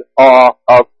in awe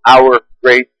of our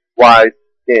great wise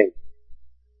King.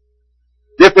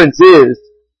 Difference is,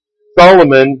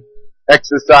 Solomon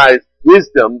exercised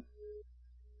wisdom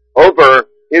over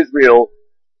Israel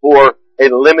for a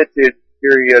limited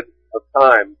period of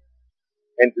time,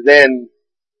 and then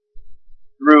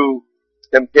through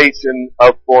temptation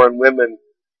of foreign women,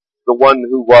 the one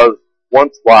who was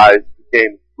once wise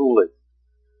became foolish.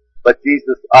 But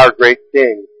Jesus, our great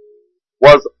King,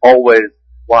 was always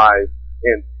wise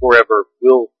and forever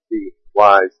will be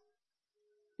wise.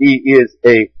 He is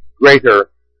a greater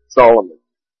Solomon.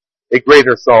 A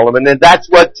greater Solomon. And that's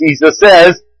what Jesus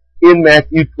says in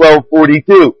Matthew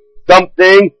 12:42.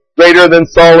 Something greater than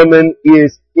Solomon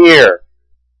is here.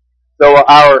 So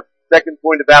our second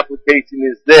point of application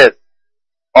is this.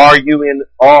 Are you in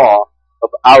awe of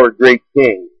our great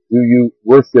King? Do you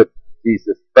worship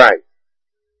Jesus Christ?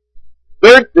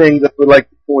 Third thing that we'd like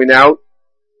to point out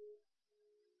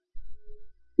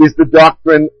is the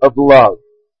doctrine of love,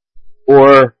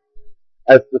 or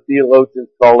as the theologians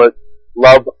call it,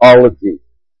 loveology.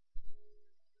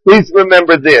 Please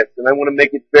remember this, and I want to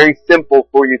make it very simple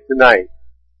for you tonight.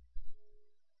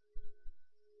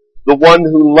 The one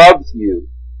who loves you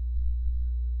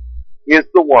is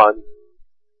the one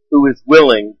who is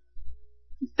willing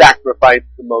to sacrifice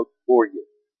the most for you.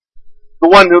 The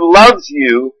one who loves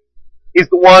you is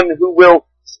the one who will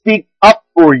speak up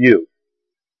for you.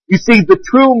 You see, the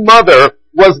true mother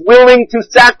was willing to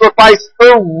sacrifice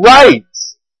her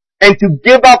rights and to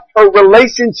give up her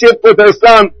relationship with her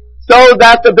son so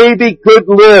that the baby could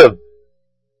live.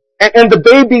 And the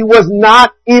baby was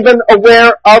not even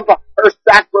aware of her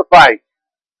sacrifice.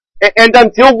 And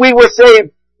until we were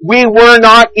saved, we were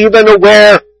not even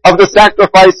aware of the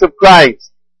sacrifice of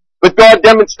Christ. But God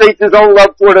demonstrates His own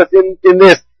love toward us in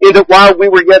this, in that while we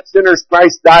were yet sinners,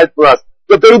 Christ died for us.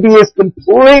 The baby is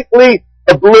completely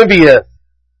oblivious.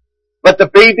 But the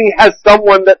baby has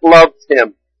someone that loves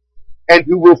him and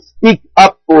who will speak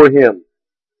up for him.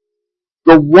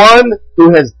 The one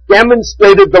who has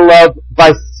demonstrated the love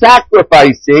by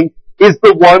sacrificing is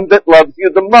the one that loves you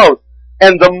the most.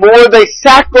 And the more they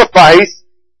sacrifice,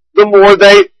 the more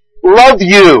they love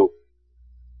you.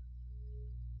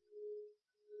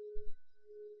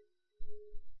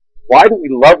 Why do we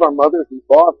love our mothers and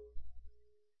fathers?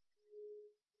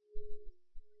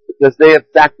 because they have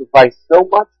sacrificed so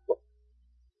much for us.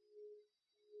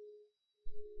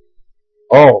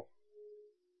 Oh,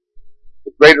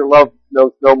 the greater love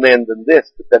knows no man than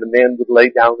this, but that a man would lay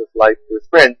down his life for his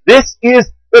friend. This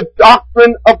is the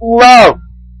doctrine of love.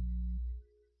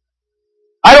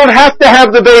 I don't have to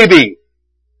have the baby.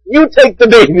 You take the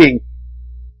baby.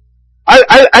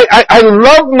 I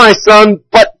love my son,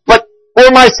 but for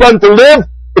my son to live,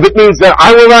 if it means that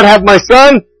I will not have my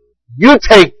son, you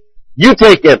take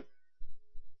him.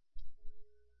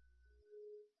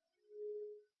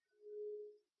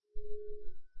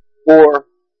 Poor,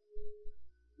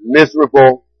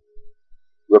 miserable,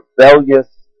 rebellious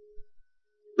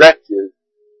wretches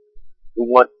who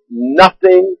want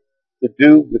nothing to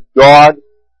do with God,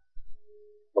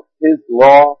 of His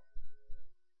law,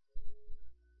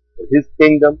 or His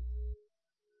kingdom.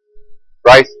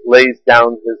 Christ lays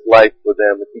down His life for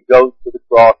them, and He goes to the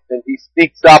cross, and He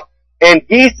speaks up, and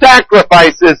He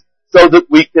sacrifices so that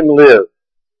we can live.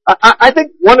 I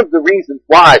think one of the reasons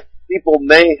why people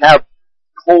may have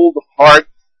cold hearts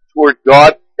toward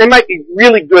God, they might be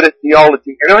really good at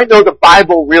theology, and I know the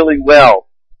Bible really well.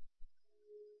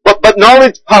 But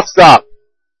knowledge puffs up.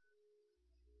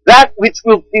 That which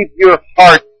will keep your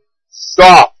heart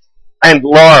soft and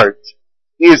large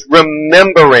is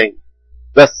remembering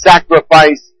the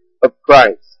sacrifice of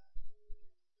Christ.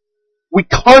 We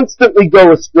constantly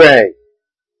go astray,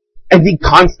 and He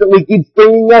constantly keeps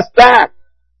bringing us back.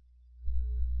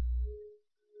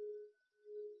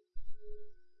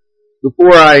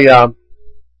 Before I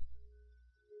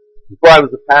was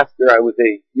a pastor, I was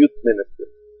a youth minister.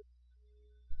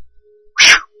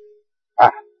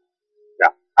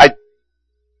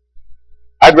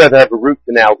 I'd rather have a root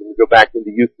canal than to go back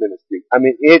into youth ministry. I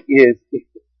mean, it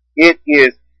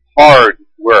is hard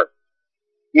work.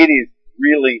 It is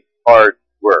really hard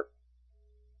work.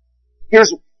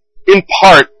 Here's in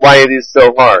part why it is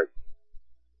so hard.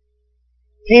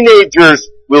 Teenagers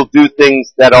will do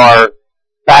things that are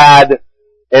bad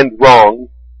and wrong,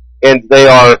 and they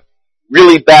are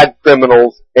really bad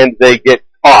criminals, and they get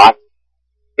caught.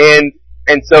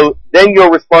 And so then your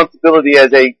responsibility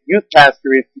as a youth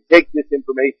pastor is to take this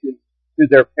information to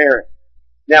their parents.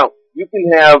 Now, you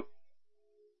can have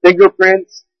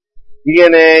fingerprints,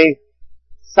 DNA,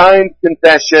 signed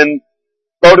confession,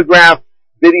 photograph,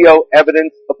 video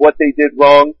evidence of what they did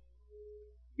wrong.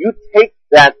 You take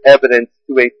that evidence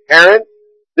to a parent,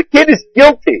 the kid is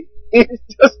guilty. He is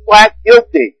just flat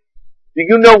guilty. Do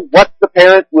you know what the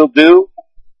parent will do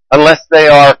unless they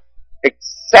are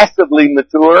excessively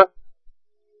mature?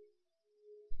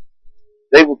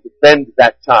 They will defend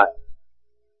that child.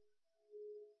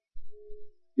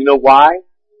 You know why?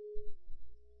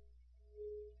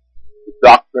 The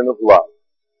doctrine of love.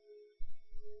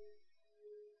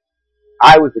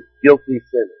 I was a guilty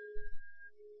sinner.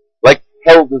 Like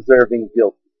hell-deserving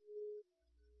guilty.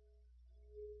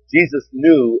 Jesus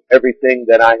knew everything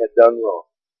that I had done wrong.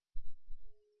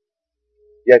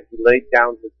 Yet He laid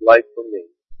down His life for me.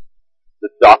 The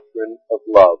doctrine of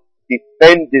love.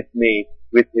 Defended me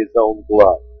with His own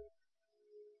blood.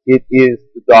 It is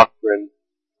the doctrine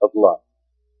of love.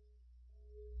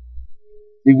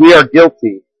 See, we are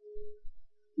guilty.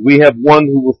 We have one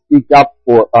who will speak up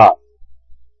for us.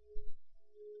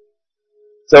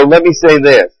 So let me say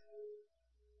this.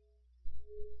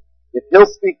 If He'll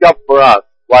speak up for us,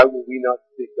 why will we not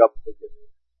speak up for Him?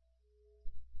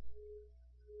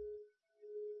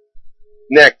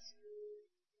 Next,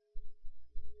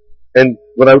 and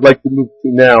what I would like to move to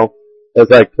now as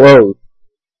I close,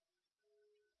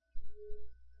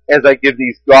 as I give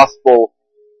these gospel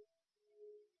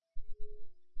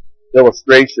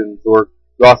illustrations or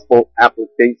gospel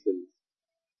applications.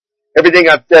 Everything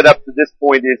I've said up to this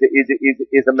point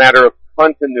is a matter of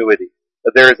continuity.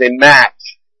 That there is a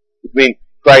match between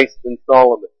Christ and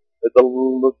Solomon. The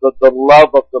love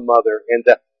of the mother and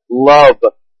the love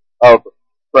of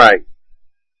Christ.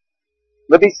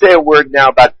 Let me say a word now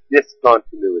about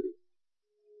discontinuity.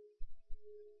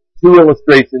 Two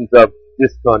illustrations of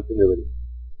discontinuity.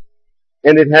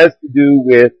 And it has to do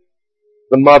with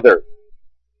the mother.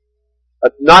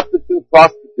 Not the two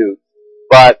prostitutes,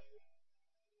 but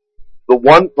the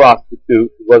one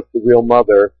prostitute was the real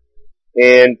mother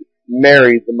and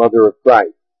Mary, the mother of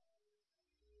Christ.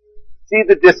 See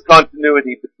the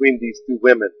discontinuity between these two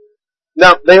women.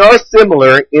 Now, they are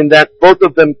similar in that both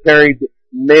of them carried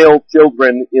male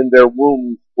children in their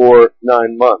wombs for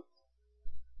 9 months.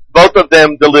 Both of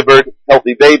them delivered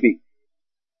healthy babies.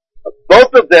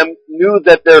 Both of them knew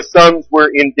that their sons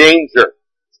were in danger.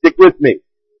 Stick with me.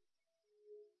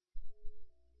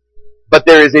 But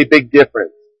there is a big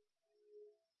difference.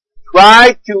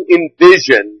 Try to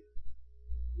envision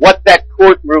what that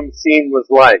courtroom scene was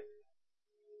like.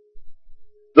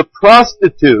 The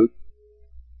prostitute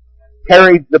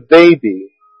carried the baby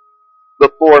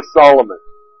before Solomon.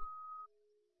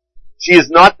 She is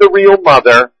not the real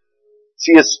mother.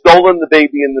 She has stolen the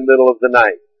baby in the middle of the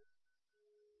night.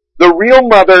 The real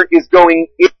mother is going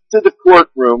into the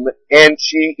courtroom and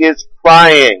she is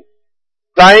crying.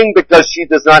 Crying because she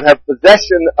does not have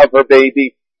possession of her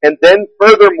baby, and then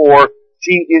furthermore,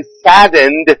 she is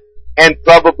saddened and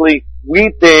probably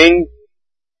weeping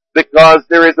because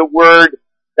there is a word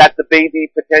that the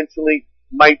baby potentially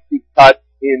might be cut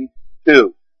in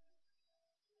two.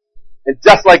 And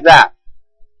just like that,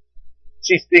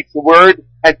 she speaks a word,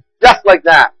 and just like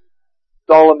that,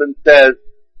 Solomon says,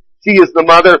 she is the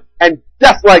mother, and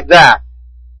just like that,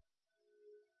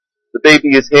 the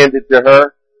baby is handed to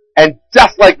her, and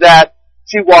just like that,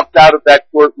 she walks out of that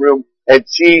courtroom, and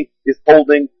she is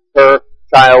holding her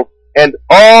child, and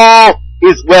all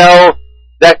is well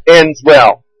that ends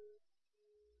well.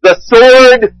 The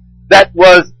sword that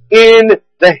was in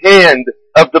the hand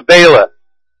of the bailiff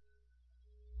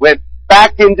went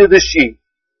back into the sheath,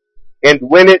 and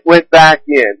when it went back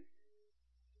in,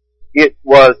 it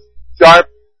was sharp,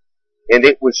 and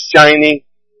it was shiny,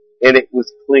 and it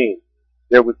was clean.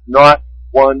 There was not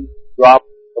one drop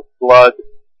of blood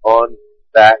on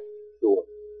that sword.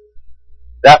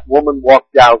 That woman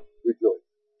walked out rejoicing.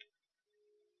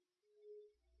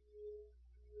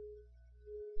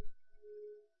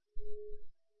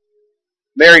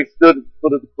 Mary stood at the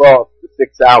foot of the cross for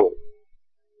 6 hours.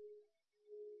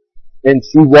 And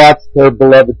she watched her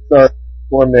beloved son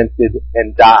tormented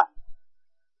and die.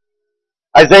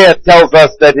 Isaiah tells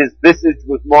us that his visage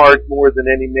was marred more than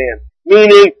any man.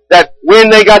 Meaning that when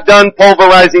they got done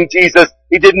pulverizing Jesus,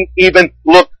 he didn't even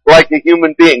look like a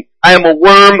human being. I am a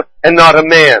worm and not a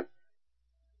man.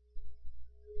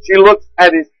 She looks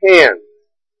at his hands.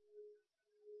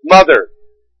 Mother,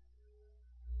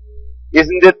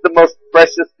 isn't it the most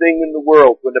precious thing in the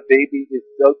world when a baby is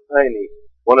so tiny?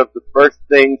 One of the first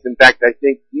things, in fact, I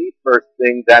think the first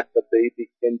thing that the baby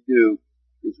can do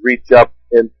is reach up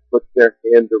and put their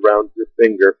hand around your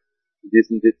finger.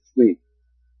 Isn't it sweet?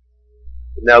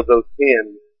 And now those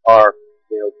hands are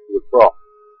nailed to a cross.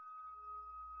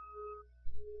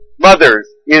 Mothers,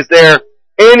 is there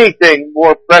anything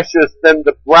more precious than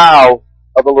the brow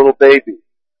of a little baby?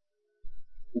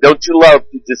 Don't you love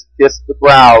to just kiss the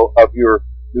brow of your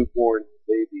newborn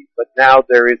baby? But now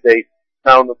there is a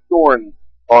crown of thorns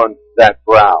on that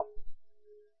brow.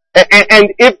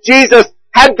 And if Jesus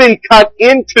had been cut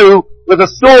into with a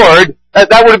sword,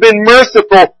 that would have been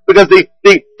merciful because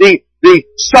the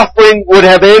suffering would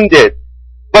have ended.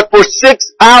 But for 6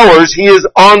 hours he is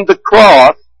on the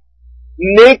cross,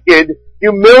 naked,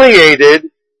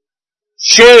 humiliated,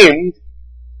 shamed,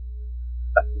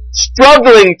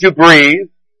 struggling to breathe.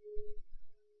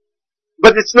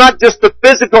 But it's not just the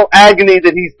physical agony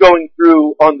that he's going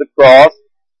through on the cross,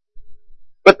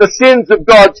 but the sins of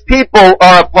God's people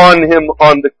are upon him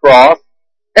on the cross.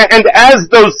 And as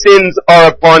those sins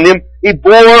are upon him, he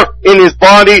bore in his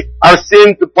body our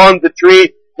sins upon the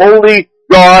tree. Holy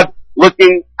God,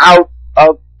 looking out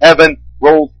of heaven,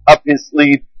 rolls up his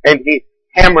sleeve and he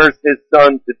hammers his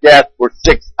son to death for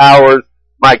 6 hours.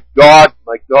 My God,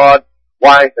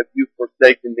 why have you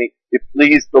forsaken me? It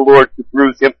pleased the Lord to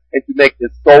bruise him and to make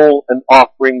his soul an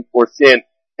offering for sin.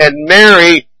 And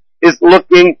Mary is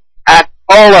looking at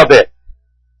all of it.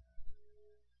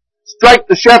 Strike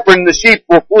the shepherd and the sheep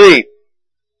will flee.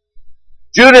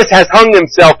 Judas has hung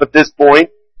himself at this point.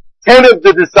 10 of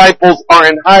the disciples are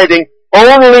in hiding.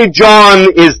 Only John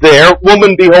is there.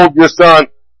 Woman, behold your son.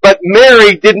 But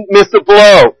Mary didn't miss a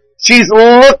blow. She's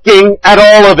looking at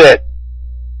all of it.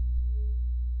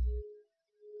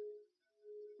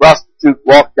 Prostitute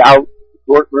walked out of the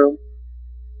courtroom.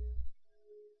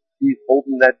 She's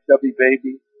holding that chubby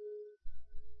baby.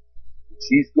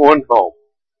 She's going home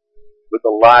with a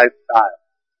live child.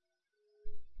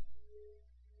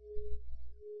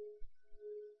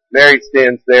 Mary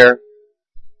stands there.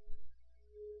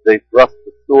 They thrust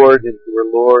the sword into her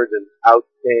Lord, and out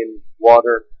came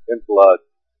water and blood.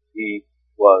 He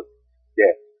was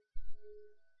dead.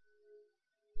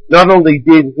 Not only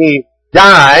did he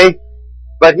die,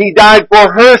 but he died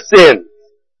for her sins.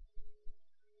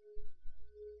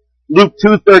 Luke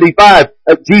 2:35,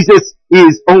 Jesus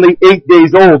is only 8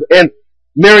 days old, and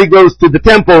Mary goes to the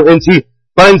temple and she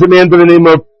finds a man by the name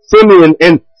of Simeon,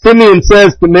 and Simeon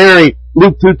says to Mary,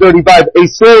 Luke 2:35, a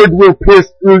sword will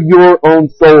pierce through your own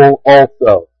soul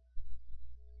also.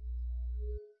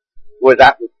 Boy,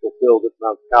 that was fulfilled at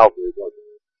Mount Calvary, wasn't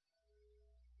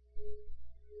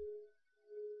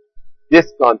it?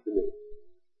 Discontinuity.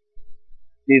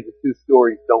 See, the two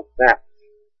stories don't match.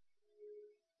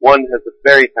 One has a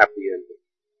very happy ending.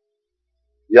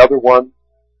 The other one,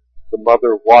 the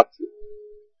mother watches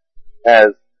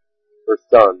as her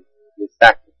son is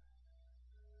sacrificed.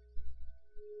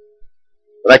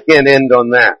 But I can't end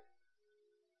on that.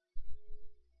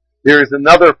 There is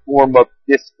another form of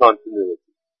discontinuity.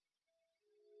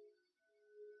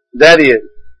 That is,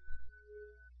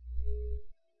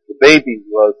 the baby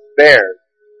was spared.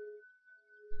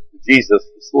 Jesus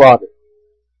was slaughtered.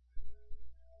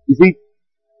 You see,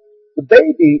 the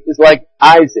baby is like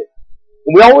Isaac.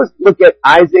 And we always look at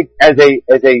Isaac as a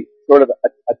sort of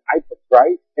a type of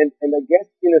Christ, and I guess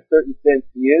in a certain sense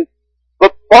he is.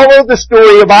 But follow the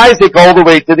story of Isaac all the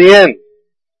way to the end.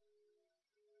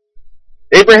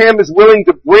 Abraham is willing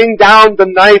to bring down the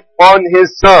knife on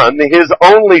his son, his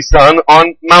only son,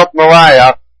 on Mount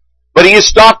Moriah, but he is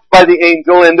stopped by the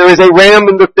angel and there is a ram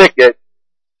in the thicket.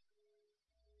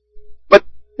 But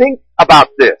think about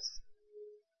this.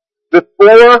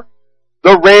 Before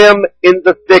the ram in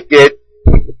the thicket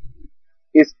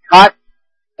is cut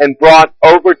and brought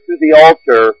over to the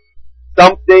altar,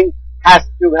 something has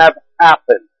to have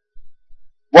happened.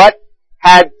 What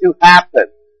had to happen?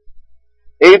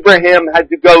 Abraham had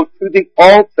to go to the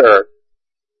altar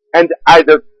and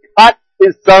either cut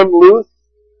his son loose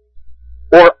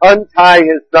or untie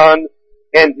his son,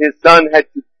 and his son had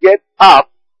to get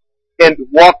up and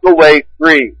walk away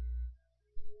free.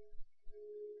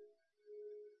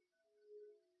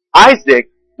 Isaac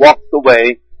walks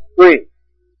away free.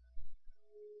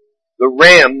 The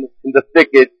ram in the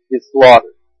thicket is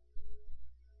slaughtered.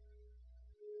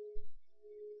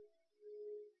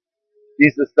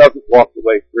 Jesus doesn't walk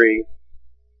away free.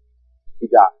 He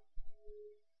dies.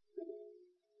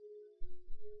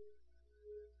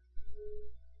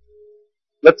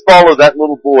 Let's follow that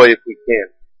little boy if we can.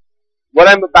 What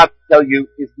I'm about to tell you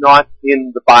is not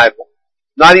in the Bible.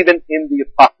 Not even in the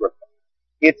Apocrypha.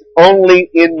 It's only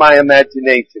in my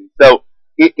imagination. So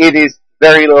it is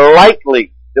very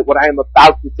likely that what I am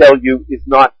about to tell you is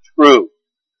not true.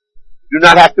 You do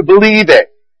not have to believe it.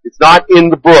 It's not in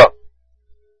the book.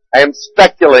 I am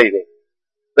speculating.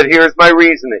 But here's my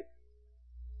reasoning.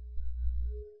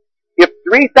 If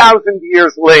 3,000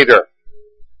 years later,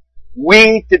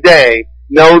 we today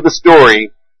know the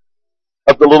story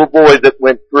of the little boy that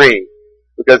went free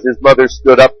because his mother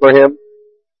stood up for him,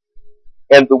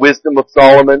 and the wisdom of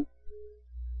Solomon,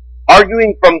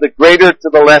 arguing from the greater to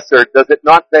the lesser, does it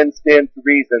not then stand to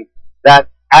reason that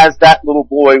as that little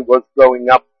boy was growing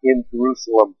up in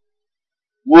Jerusalem,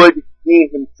 would he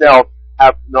himself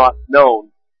have not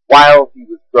known while he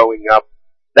was growing up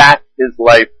that his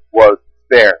life was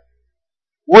spared?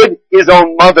 Would his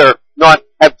own mother not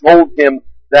have told him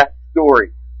that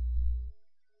story?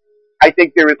 I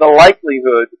think there is a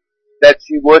likelihood that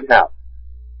she would have.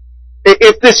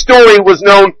 If this story was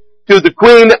known to the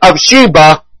Queen of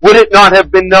Sheba, would it not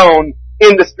have been known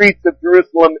in the streets of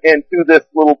Jerusalem and to this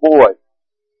little boy?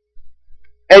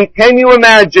 And can you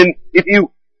imagine if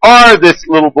you are this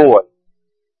little boy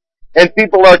and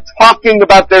people are talking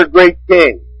about their great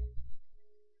king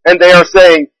and they are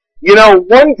saying, you know,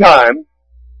 one time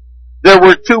there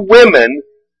were two women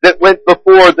that went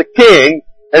before the king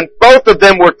and both of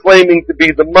them were claiming to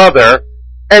be the mother,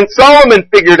 and Solomon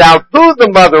figured out who the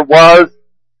mother was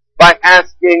by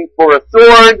asking for a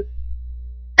sword,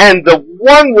 and the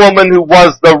one woman who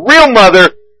was the real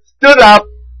mother stood up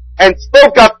and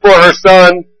spoke up for her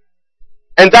son,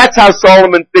 and that's how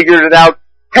Solomon figured it out.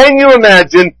 Can you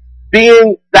imagine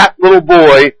being that little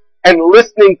boy and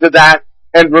listening to that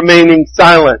and remaining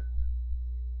silent?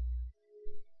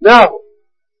 No.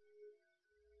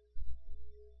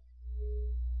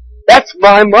 That's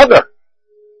my mother.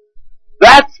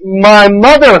 That's my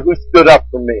mother who stood up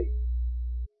for me.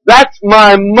 That's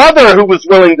my mother who was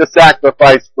willing to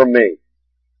sacrifice for me.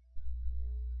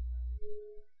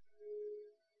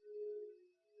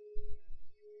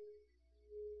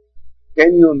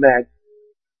 Can you imagine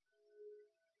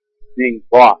being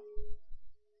bought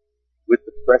with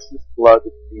the precious blood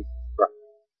of Jesus Christ?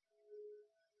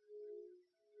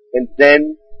 And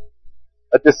then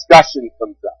a discussion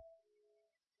comes up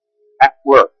at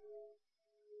work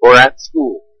or at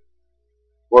school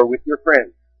or with your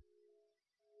friends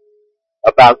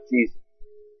about Jesus.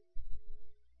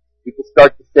 People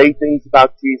start to say things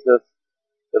about Jesus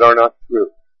that are not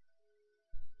true.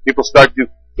 People start to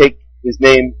take his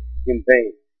name in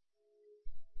vain.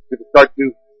 People start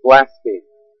to blaspheme.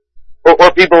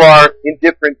 Or people are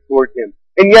indifferent toward him.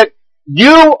 And yet,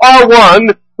 you are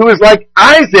one who is like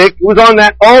Isaac, who was on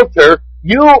that altar.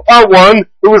 You are one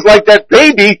who was like that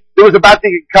baby who was about to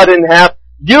get cut in half.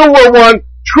 You were one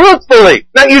truthfully,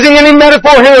 not using any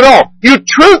metaphor here at all, you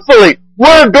truthfully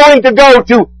were going to go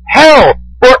to hell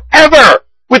forever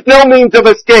with no means of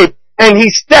escape. And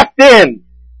he stepped in.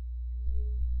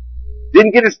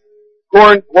 Didn't get his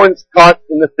horns caught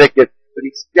in the thicket, but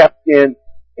he stepped in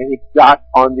and he got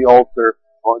on the altar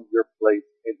on your place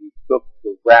and he took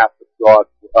the wrath of God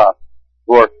for us.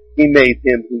 For he made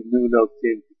him who knew no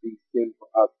sin to be sin for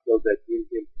us so that in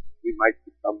him we might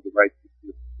become the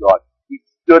righteousness of God. He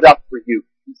stood up for you.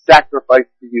 He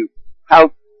sacrificed for you.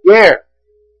 How dare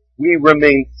we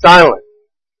remain silent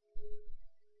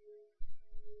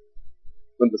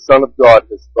when the Son of God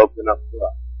has spoken up for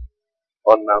us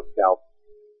on Mount Calvary?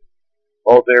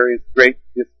 Oh, there is great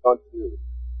discontinuity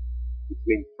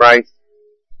between Christ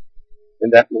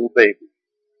and that little baby.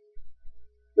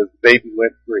 Because the baby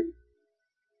went free.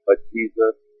 But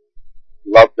Jesus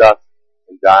loved us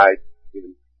and died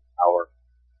in our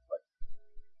place.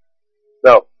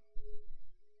 So,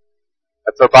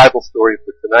 that's our Bible story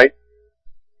for tonight.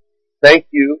 Thank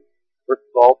you, first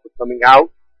of all, for coming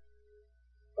out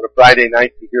on a Friday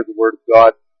night to hear the Word of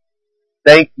God.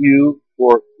 Thank you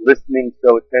for listening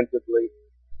so attentively.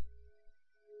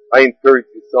 I encourage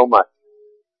you so much.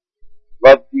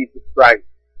 Love Jesus Christ.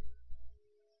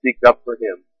 Speak up for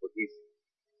Him, for He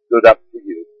stood up for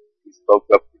you. He spoke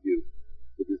up for you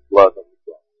with His blood on the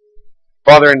cross.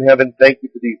 Father in heaven, thank you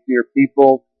for these dear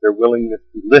people, their willingness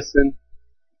to listen,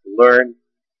 to learn.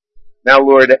 Now,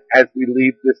 Lord, as we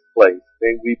leave this place,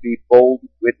 may we be bold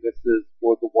witnesses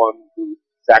for the one who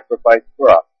sacrificed for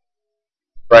us.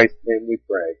 In Christ's name we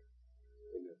pray.